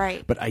package,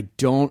 Right. But I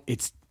don't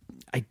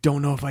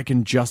know if I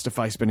can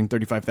justify spending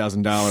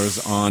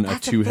 $35,000 on a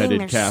 2-headed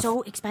They're calf.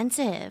 so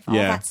expensive. All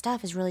Yeah. that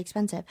stuff is really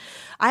expensive.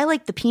 I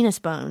like the penis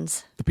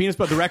bones.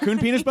 The raccoon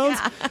penis bones,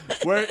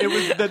 where it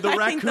was the I think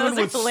raccoon those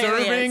are was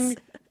hilarious. serving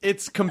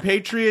its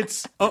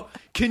compatriots. Oh,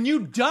 can you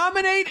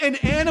dominate an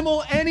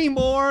animal any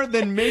more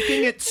than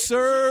making it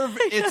serve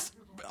its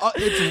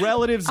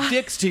relatives'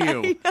 dicks to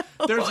you?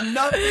 There's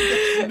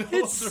nothing.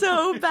 It's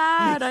so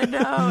bad. I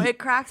know. It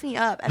cracks me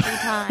up every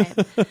time.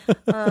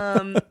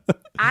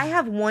 I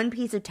have one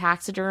piece of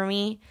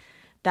taxidermy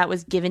that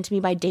was given to me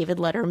by David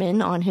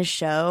Letterman on his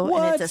show,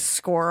 What? and it's a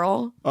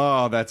squirrel.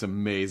 Oh, that's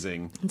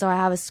amazing. And so I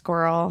have a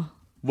squirrel.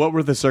 What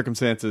were the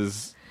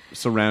circumstances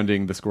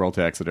surrounding the squirrel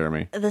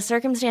taxidermy? The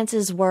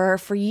circumstances were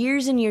for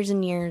years and years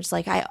and years.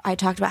 Like I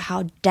talked about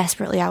how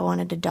desperately I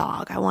wanted a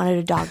dog. I wanted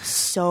a dog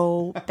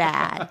so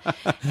bad.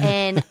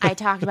 And I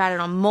talked about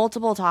it on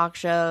multiple talk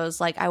shows.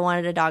 Like I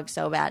wanted a dog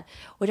so bad,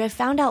 which I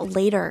found out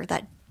later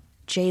that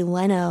Jay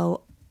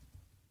Leno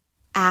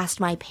asked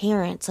my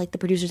parents, like the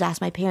producers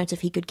asked my parents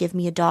if he could give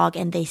me a dog,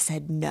 and they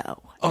said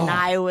no. And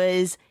I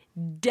was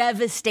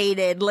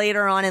devastated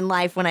later on in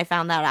life when I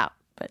found that out.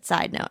 But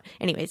side note,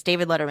 anyways,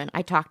 David Letterman,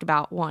 I talked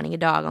about wanting a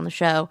dog on the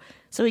show,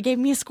 so he gave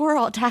me a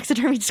squirrel, a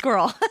taxidermied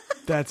squirrel.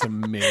 That's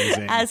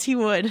amazing. As he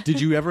would.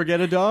 Did you ever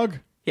get a dog?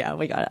 Yeah,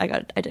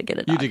 I did get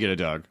a dog. You did get a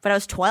dog. But I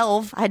was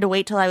 12. I had to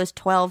wait till I was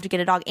 12 to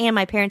get a dog. And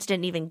my parents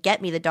didn't even get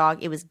me the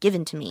dog. It was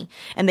given to me.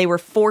 And they were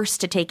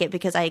forced to take it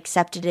because I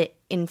accepted it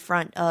in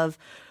front of,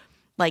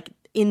 like,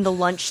 in the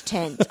lunch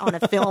tent on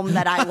a film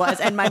that I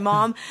was. And my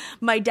mom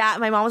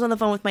was on the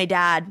phone with my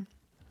dad.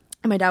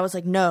 And my dad was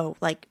like, no,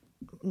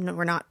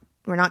 we're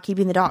not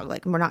keeping the dog.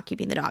 Like, we're not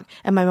keeping the dog.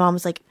 And my mom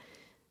was like,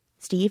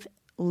 Steve,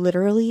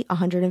 literally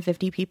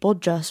 150 people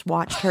just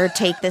watched her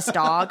take this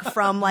dog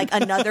from like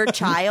another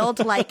child.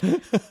 Like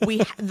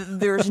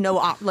there's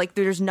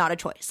not a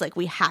choice. Like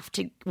we have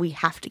to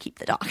keep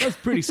the dog. That's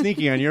pretty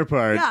sneaky on your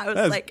part. Yeah,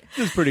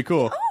 that's pretty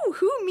cool. Oh,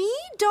 who, me?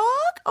 Dog?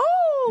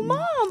 Oh,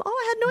 mom. Oh,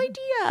 I had no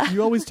idea.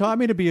 You always taught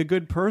me to be a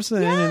good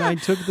person, and I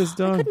took this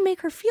dog. I couldn't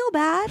make her feel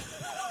bad.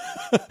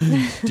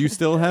 Do you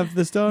still have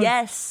this dog?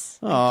 Yes,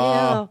 Aww.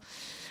 I do.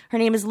 Her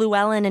name is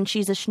Llewellyn, and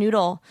she's a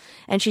schnoodle,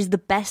 and she's the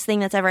best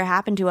thing that's ever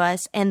happened to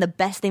us, and the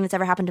best thing that's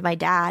ever happened to my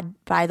dad,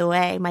 by the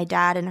way. My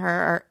dad and her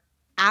are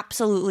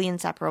absolutely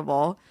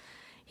inseparable.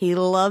 He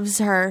loves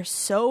her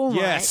so much.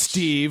 Yes,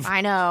 Steve.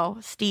 I know,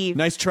 Steve.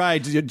 Nice try.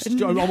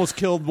 You almost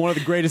killed one of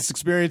the greatest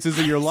experiences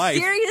of your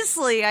life.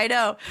 Seriously, I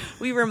know.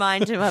 We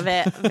remind him of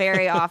it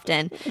very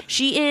often.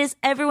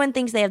 Everyone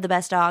thinks they have the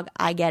best dog.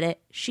 I get it.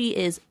 She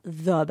is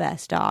the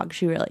best dog.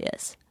 She really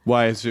is.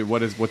 Why is she,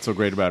 what's so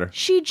great about her?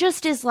 She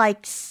just is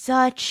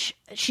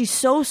she's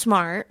so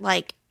smart,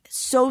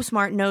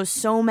 knows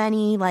so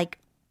many,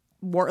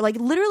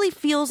 literally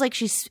feels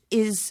like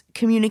is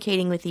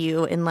communicating with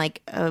you in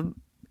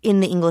in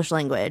the English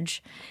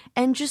language,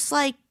 and just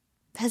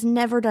has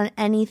never done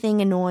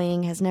anything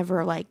annoying, has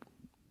never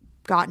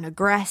gotten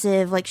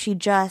aggressive. Like, she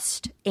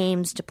just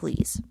aims to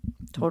please.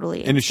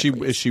 Totally. And is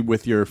she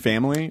with your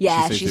family?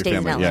 Yeah, she stays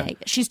in LA. Yeah.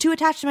 She's too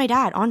attached to my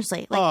dad,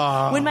 honestly.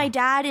 When my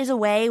dad is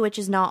away, which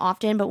is not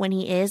often, but when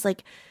he is,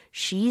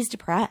 she's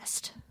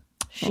depressed.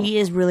 She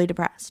is really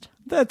depressed.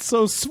 That's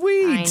so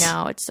sweet. I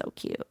know, it's so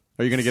cute.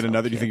 Are you going to get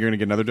another? Do you think you're going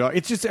to get another dog?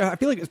 It's just, I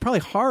feel like it's probably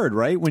hard,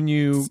 right?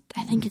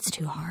 I think it's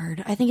too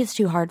hard. I think it's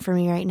too hard for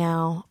me right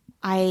now.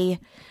 I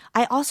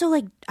also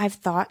I've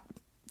thought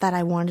that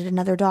I wanted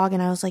another dog,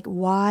 and I was like,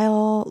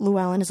 while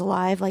Llewellyn is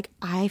alive,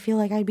 I feel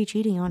like I'd be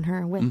cheating on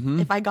her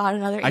if I got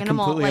another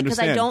animal, because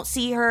I don't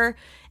see her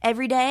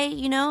every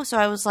day, so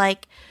I was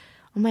like,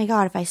 oh my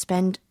god, if I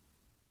spend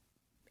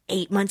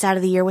 8 months out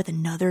of the year with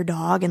another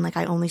dog and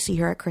I only see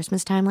her at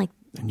Christmas time,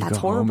 that's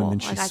horrible. Home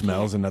and then she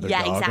smells another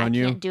dog exactly. on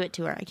you. I can't do it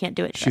to her. I can't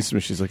do it to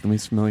her. She's like, let me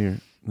smell your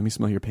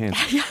pants.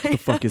 What the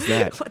fuck is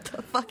that? What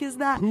the fuck is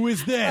that? Who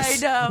is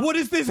this? I know. What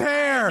is this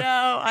hair?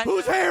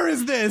 Whose hair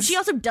is this? She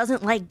also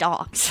doesn't like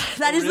dogs.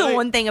 That is the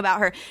one thing about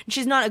her.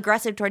 She's not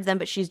aggressive towards them,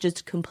 but she's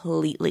just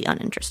completely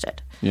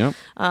uninterested. Yeah.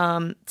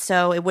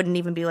 So it wouldn't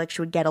even be like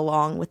she would get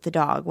along with the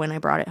dog when I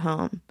brought it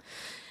home.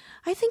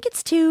 I think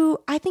it's too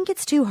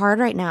hard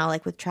right now,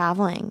 with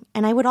traveling.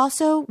 And I would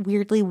also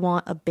weirdly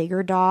want a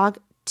bigger dog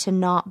to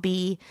not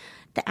be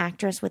the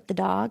actress with the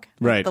dog,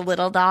 right? The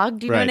little dog.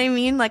 Do you know what I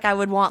mean? I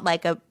would want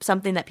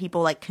something that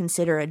people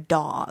consider a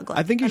dog.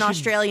 I think you an should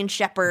Australian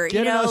Shepherd.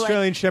 Get an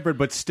Australian Shepherd,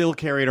 but still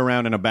carry it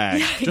around in a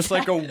bag, just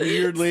like a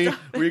weirdly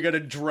where you got to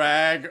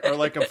drag, or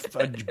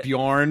a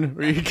Bjorn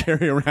where you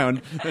carry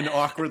around an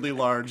awkwardly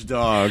large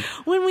dog.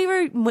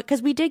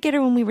 Because we did get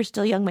her when we were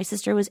still young. My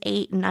sister was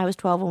 8 and I was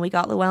 12 when we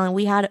got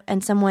Llewellyn.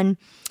 And someone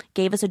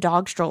gave us a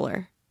dog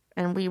stroller,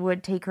 and we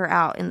would take her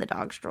out in the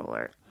dog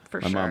stroller. For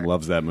My sure. mom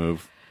loves that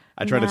move.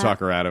 I try to talk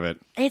her out of it.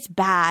 It's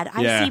bad.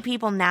 I see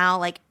people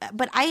now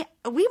but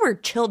we were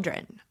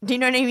children. Do you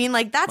know what I mean?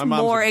 That's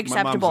more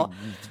acceptable. My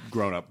mom's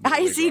grown up.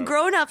 I see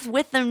grown-ups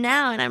with them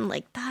now, and I'm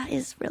like, that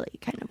is really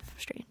kind of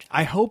strange.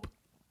 I hope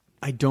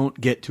I don't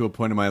get to a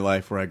point in my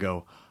life where I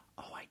go,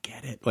 oh, I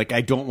get it.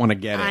 I don't want to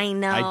get it. I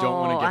know. I don't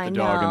want to get the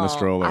dog in the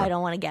stroller. I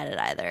don't want to get it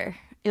either.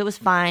 It was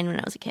fine when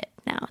I was a kid.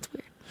 Now it's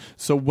weird.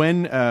 So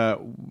when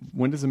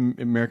does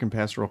American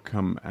Pastoral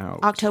come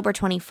out? October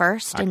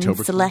 21st in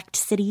select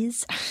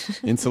cities.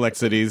 In select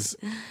cities.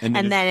 And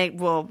then it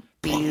will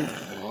be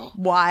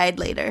wide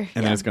later.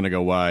 And then it's going to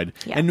go wide.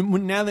 Yeah.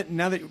 And now that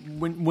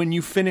when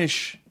you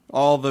finish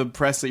all the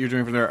press that you're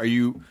doing from there, do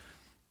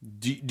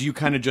you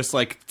kind of just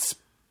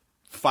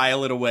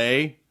file it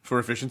away for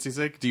efficiency's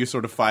sake? Do you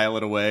sort of file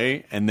it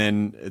away and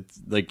then it's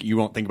you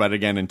won't think about it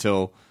again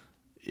until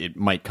it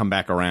might come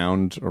back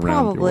around?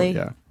 Probably.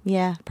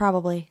 Yeah,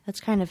 probably. That's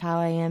kind of how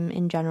I am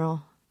in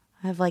general.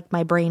 I have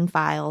my brain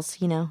files,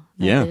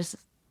 Yeah.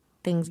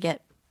 Things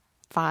get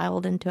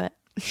filed into it.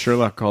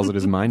 Sherlock calls it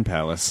his mind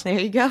palace. There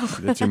you go.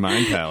 That's your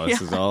mind palace.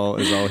 Yeah. is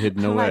all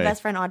hidden away. My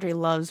best friend Audrey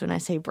loves when I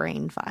say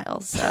brain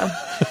files, so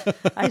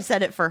I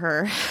said it for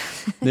her.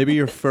 Maybe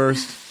your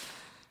first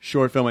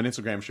short film on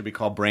Instagram should be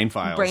called Brain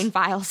Files. Brain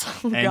Files.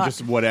 Oh, and God.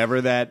 just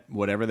whatever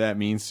that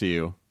means to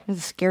you.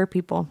 To scare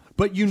people.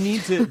 But you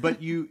need to.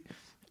 But you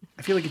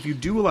I feel like if you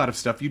do a lot of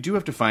stuff, you do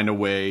have to find a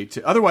way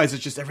to. Otherwise,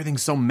 it's just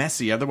everything's so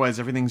messy. Otherwise,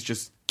 everything's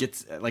just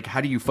gets like.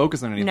 How do you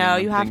focus on anything? No,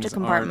 when you have to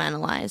things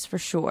compartmentalize for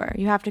sure.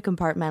 You have to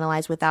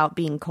compartmentalize without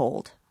being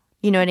cold.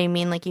 You know what I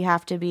mean? Like you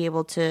have to be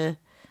able to.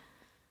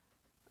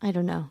 I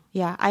don't know.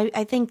 Yeah,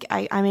 I think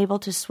I'm able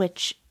to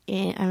switch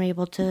in. I'm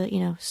able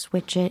to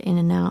switch it in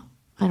and out.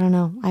 I don't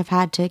know. I've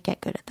had to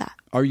get good at that.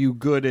 Are you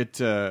good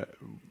at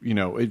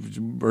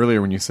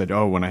earlier when you said,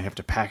 "Oh, when I have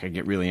to pack, I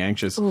get really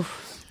anxious."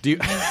 Oof. Do you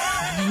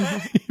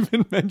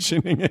even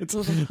mentioning it?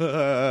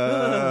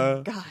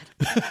 God.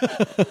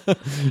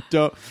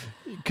 Don't,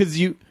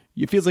 because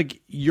it feels like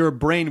your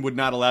brain would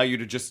not allow you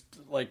to just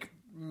like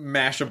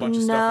mash a bunch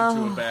of stuff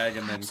into a bag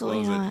and then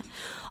absolutely close not. it.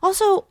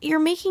 Also,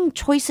 you're making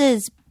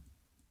choices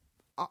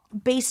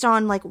based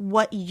on like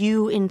what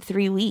you in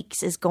 3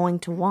 weeks is going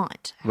to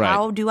want. Right.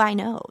 How do I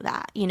know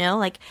that?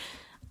 Like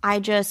I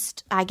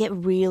get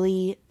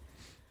really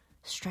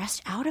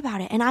stressed out about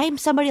it. And I'm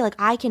somebody like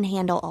I can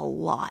handle a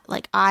lot.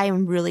 Like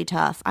I'm really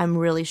tough. I'm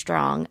really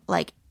strong.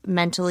 Like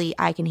mentally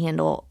I can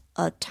handle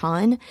a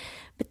ton.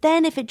 But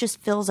then if it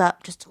just fills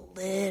up just a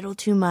little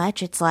too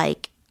much, it's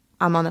like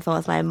I'm on the phone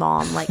with my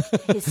mom like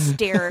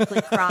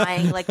hysterically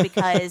crying like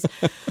because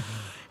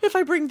if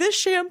I bring this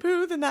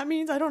shampoo, then that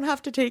means I don't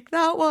have to take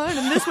that one.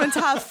 And this one's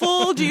half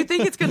full. Do you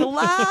think it's going to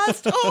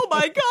last? Oh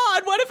my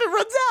God, what if it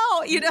runs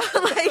out?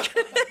 Like,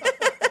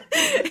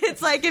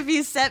 it's like if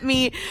you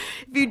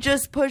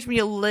just push me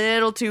a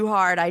little too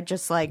hard, I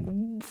just like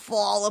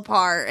fall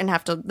apart and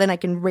then I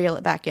can reel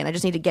it back in. I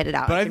just need to get it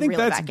out. But I think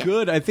that's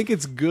good. I think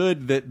it's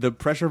good that the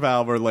pressure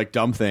valve are like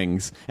dumb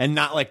things and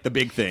not like the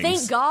big things.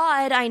 Thank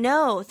God. I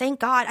know. Thank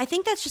God. I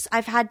think that's just,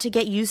 I've had to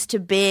get used to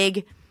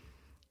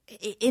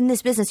in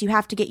this business, you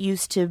have to get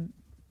used to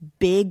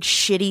big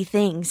shitty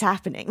things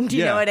happening. Do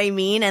you know what I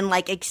mean? And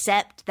like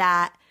accept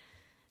that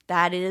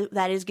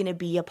is going to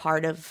be a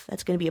part of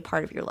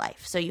your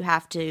life. So you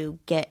have to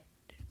get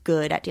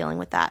good at dealing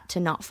with that to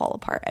not fall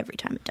apart every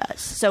time it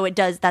does. So it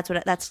does.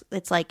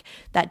 It's like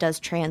that does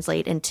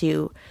translate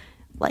into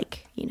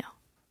like,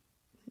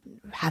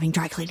 having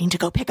dry cleaning to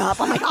go pick up.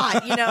 Oh my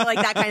God,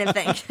 like that kind of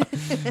thing.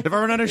 If I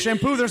run out of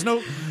shampoo, there's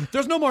no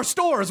more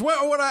stores.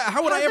 How would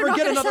I ever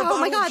get another bottle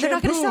Oh my God, of they're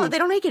not going to shampoo? sell it. They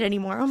don't make it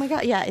anymore. Oh my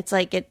God. Yeah, it's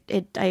like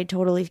I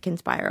totally can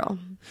spiral.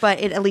 But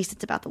at least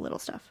it's about the little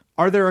stuff.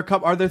 Are there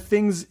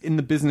things in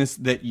the business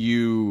that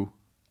you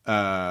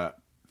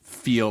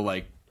feel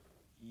like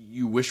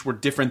you wish were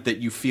different that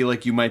you feel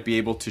like you might be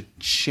able to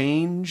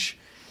change?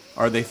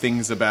 Are they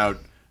things about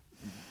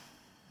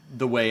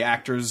the way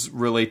actors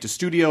relate to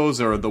studios,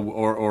 or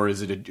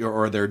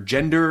are there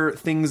gender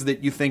things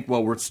that you think,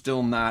 well, we're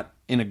still not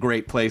in a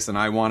great place, and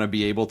I want to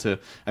be able to?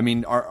 I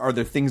mean, are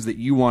there things that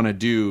you want to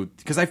do?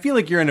 Because I feel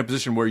like you're in a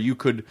position where you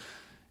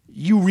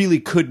really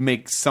could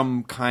make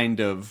some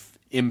kind of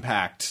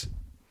impact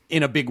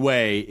in a big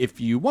way if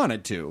you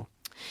wanted to.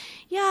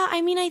 Yeah,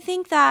 I mean, I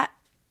think that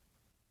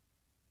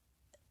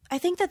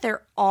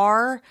there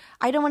are.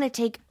 I don't want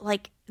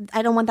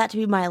that to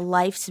be my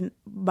life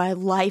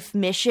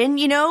mission,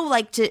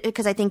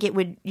 because I think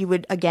you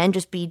would again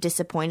just be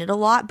disappointed a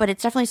lot. But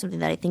it's definitely something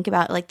that I think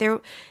about. Like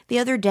the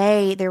other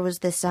day there was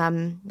this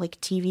like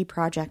TV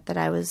project that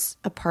I was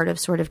a part of,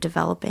 sort of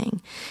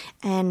developing,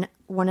 and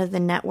one of the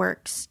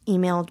networks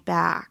emailed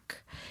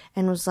back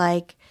and was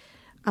like,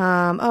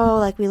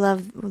 like we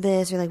love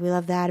this or like we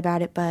love that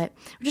about it, but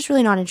we're just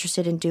really not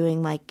interested in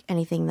doing like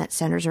anything that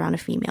centers around a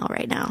female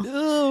right now.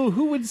 Oh,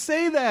 who would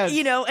say that?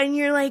 And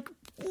you're like,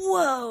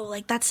 whoa,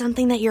 like that's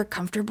something that you're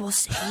comfortable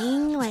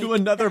saying, like to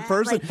another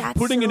person, like, that's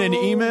putting so in an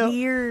email.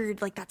 Weird,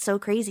 like that's so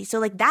crazy. So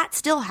like that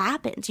still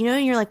happens,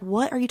 and you're like,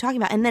 what are you talking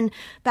about? And then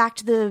back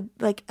to the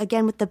like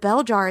again with the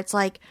bell jar, it's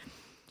like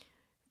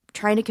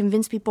trying to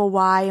convince people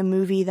why a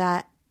movie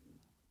that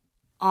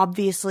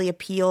obviously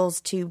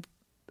appeals to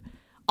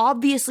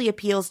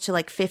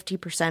like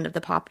 50% of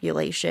the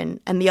population,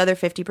 and the other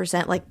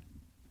 50% like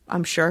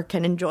I'm sure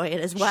can enjoy it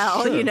as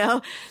well,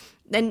 Sure.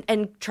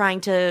 and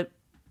trying to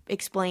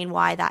explain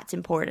why that's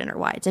important or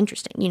why it's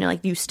interesting.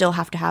 Like you still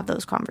have to have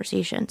those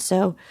conversations.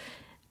 So,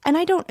 and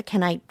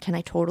can I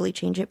totally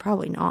change it?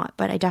 Probably not,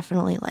 but I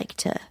definitely like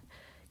to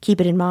keep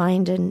it in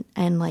mind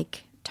and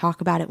like talk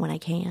about it when I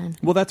can.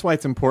 Well, that's why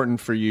it's important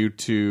for you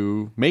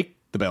to make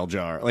the bell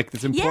jar. Like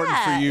it's important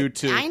for you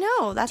to I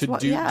know that's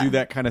what do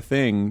that kind of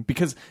thing,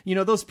 because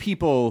those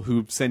people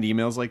who send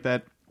emails like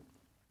that,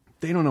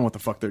 they don't know what the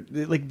fuck they're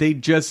like.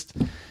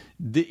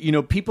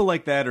 People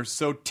like that are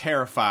so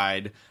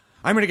terrified.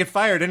 I'm going to get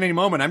fired at any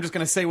moment. I'm just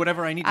going to say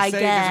whatever I need to say.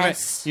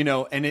 Guess.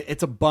 And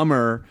it's a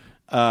bummer,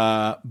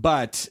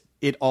 but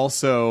it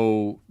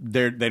also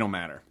they don't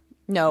matter.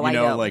 No, I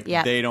know. Like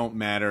they don't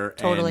matter.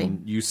 Totally.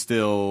 And you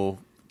still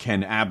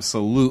can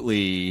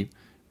absolutely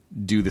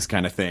do this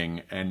kind of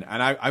thing. And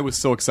I was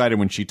so excited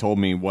when she told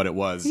me what it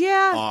was.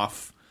 Yeah.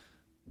 Off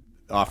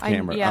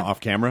camera. Yeah.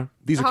 Off camera?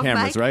 These are Off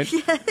cameras, mic. right?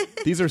 Yeah.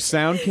 These are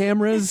sound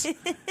cameras.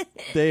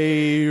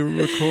 They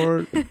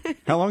record.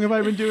 How long have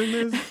I been doing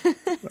this?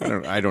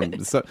 I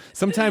don't.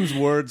 Sometimes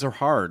words are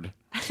hard.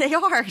 They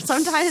are.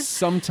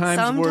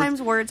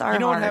 Sometimes words are You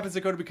know hard. what happens,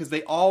 Dakota? Because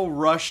they all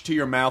rush to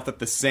your mouth at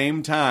the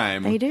same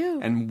time. They do.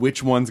 And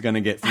which one's going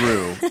to get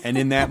through? And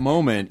in that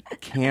moment,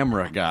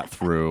 camera got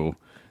through.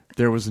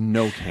 There was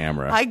no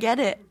camera. I get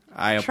it.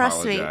 I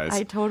Trust apologize. me.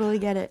 I totally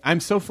get it. I'm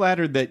so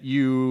flattered that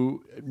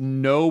you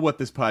know what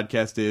this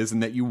podcast is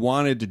and that you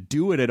wanted to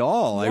do it at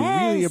all. I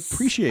really Yes.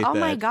 appreciate that. Oh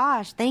my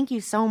gosh. Thank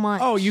you so much.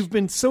 Oh, you've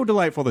been so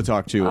delightful to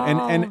talk to.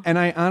 And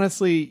I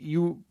honestly,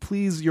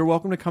 you're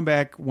welcome to come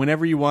back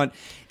whenever you want.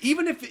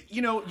 Even if,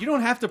 you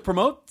don't have to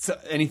promote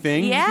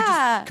anything. You could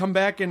Yeah. just come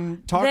back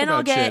and talk Then about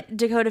I'll get shit.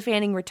 Dakota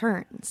Fanning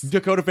Returns.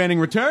 Dakota Fanning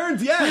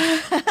Returns,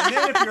 yes. And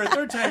then if you're a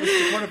third time,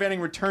 it's Dakota Fanning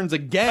Returns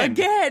again.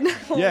 Again.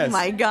 Oh Yes.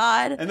 my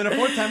God. And then a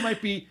fourth time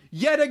might be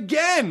yet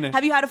again.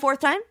 Have you had a fourth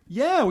time?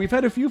 Yeah, we've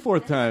had a few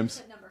fourth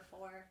times.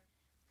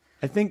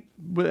 I think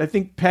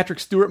Patrick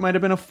Stewart might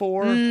have been a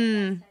 4.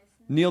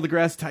 Neil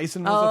deGrasse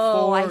Tyson was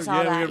a 4. I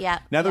saw that, yeah.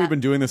 Now that we've been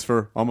doing this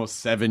for almost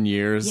 7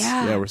 years,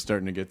 Yeah. we're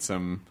starting to get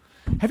some.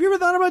 Have you ever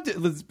thought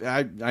about?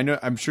 I know.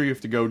 I'm sure you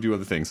have to go do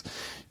other things.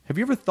 Have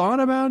you ever thought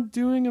about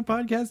doing a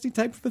podcasty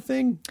type of a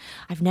thing?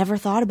 I've never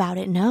thought about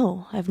it.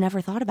 No, I've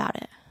never thought about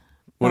it.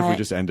 What if we But-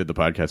 just ended the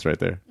podcast right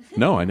there?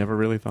 No, I never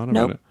really thought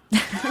about Nope.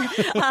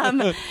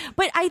 it.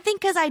 But I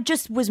think because I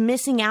just was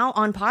missing out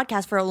on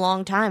podcasts for a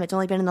long time. It's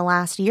only been in the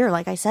last year,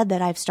 like I said,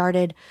 that I've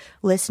started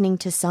listening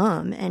to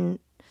some. And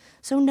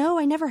so, no,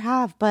 I never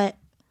have. But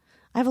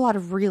I have a lot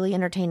of really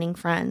entertaining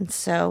friends.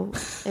 So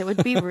it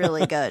would be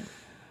really good.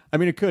 I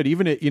mean, it could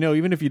even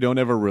if you don't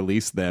ever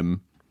release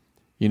them.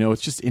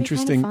 It's just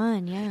interesting.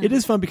 fun, yeah. It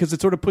is fun because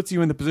it sort of puts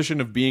you in the position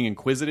of being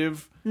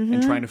inquisitive Mm-hmm.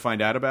 and trying to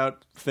find out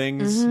about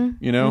things,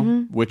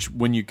 which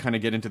when you kind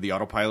of get into the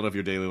autopilot of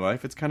your daily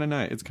life, it's kind of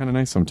nice. It's kind of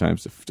nice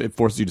sometimes. It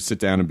forces you to sit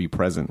down and be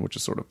present, which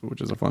is a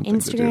fun thing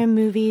to do. Instagram,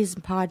 movies,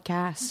 and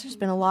podcasts. There's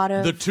been a lot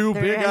of The two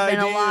there big has been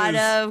a lot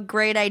ideas. of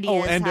great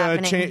ideas Oh, and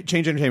happening.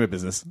 change entertainment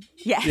business.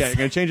 Yes. Yeah, you're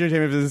going to change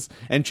entertainment business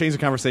and change the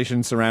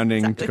conversation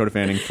surrounding Dakota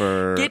Fanning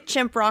for Get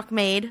Chimp Rock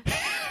made.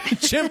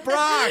 Chimp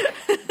Rock.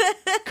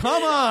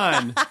 Come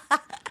on.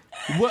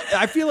 Well,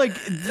 I feel like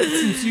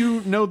since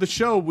you know the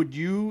show, would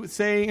you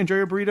say enjoy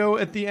your burrito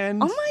at the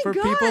end Oh my for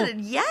God.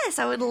 people? Yes,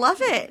 I would love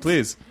it.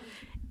 Please.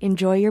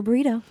 Enjoy your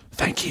burrito.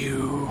 Thank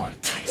you.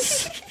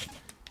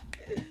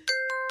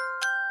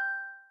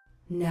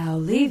 Now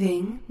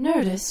leaving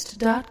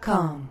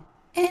Nerdist.com.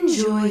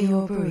 Enjoy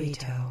your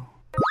burrito.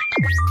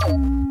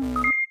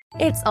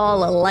 It's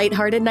all a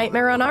lighthearted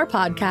nightmare on our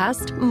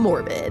podcast,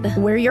 Morbid.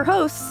 We're your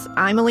hosts.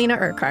 I'm Alina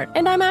Urquhart.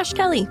 And I'm Ash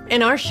Kelly.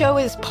 And our show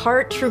is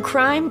part true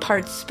crime,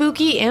 part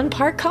spooky, and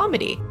part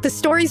comedy. The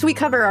stories we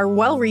cover are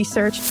well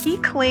researched, He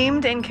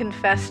claimed and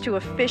confessed to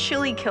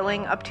officially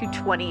killing up to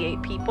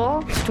 28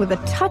 people. with a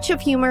touch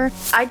of humor,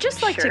 I'd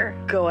just like To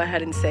go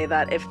ahead and say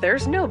that if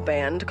there's no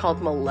band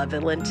called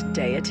Malevolent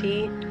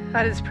Deity,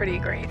 that is pretty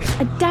great.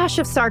 a dash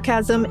of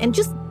sarcasm, and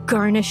just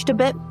garnished a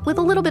bit with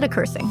a little bit of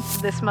cursing.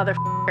 This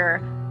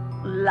motherfucker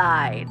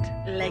lied.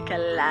 like a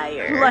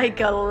liar. Like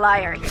a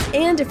liar.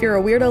 And if you're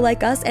a weirdo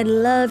like us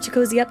and love to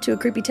cozy up to a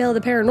creepy tale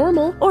of the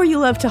paranormal, Or you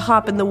love to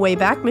hop in the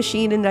Wayback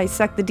Machine and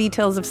dissect the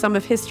details of some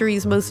of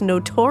history's most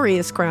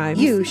notorious crimes.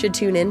 you should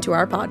tune in to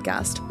our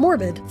podcast,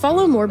 Morbid.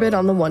 Follow Morbid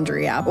on the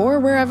Wondery app or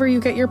wherever you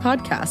get your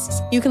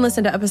podcasts. You can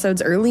listen to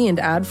episodes early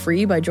and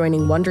ad-free by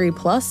joining Wondery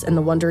Plus in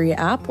the Wondery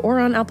app or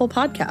on Apple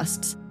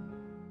Podcasts.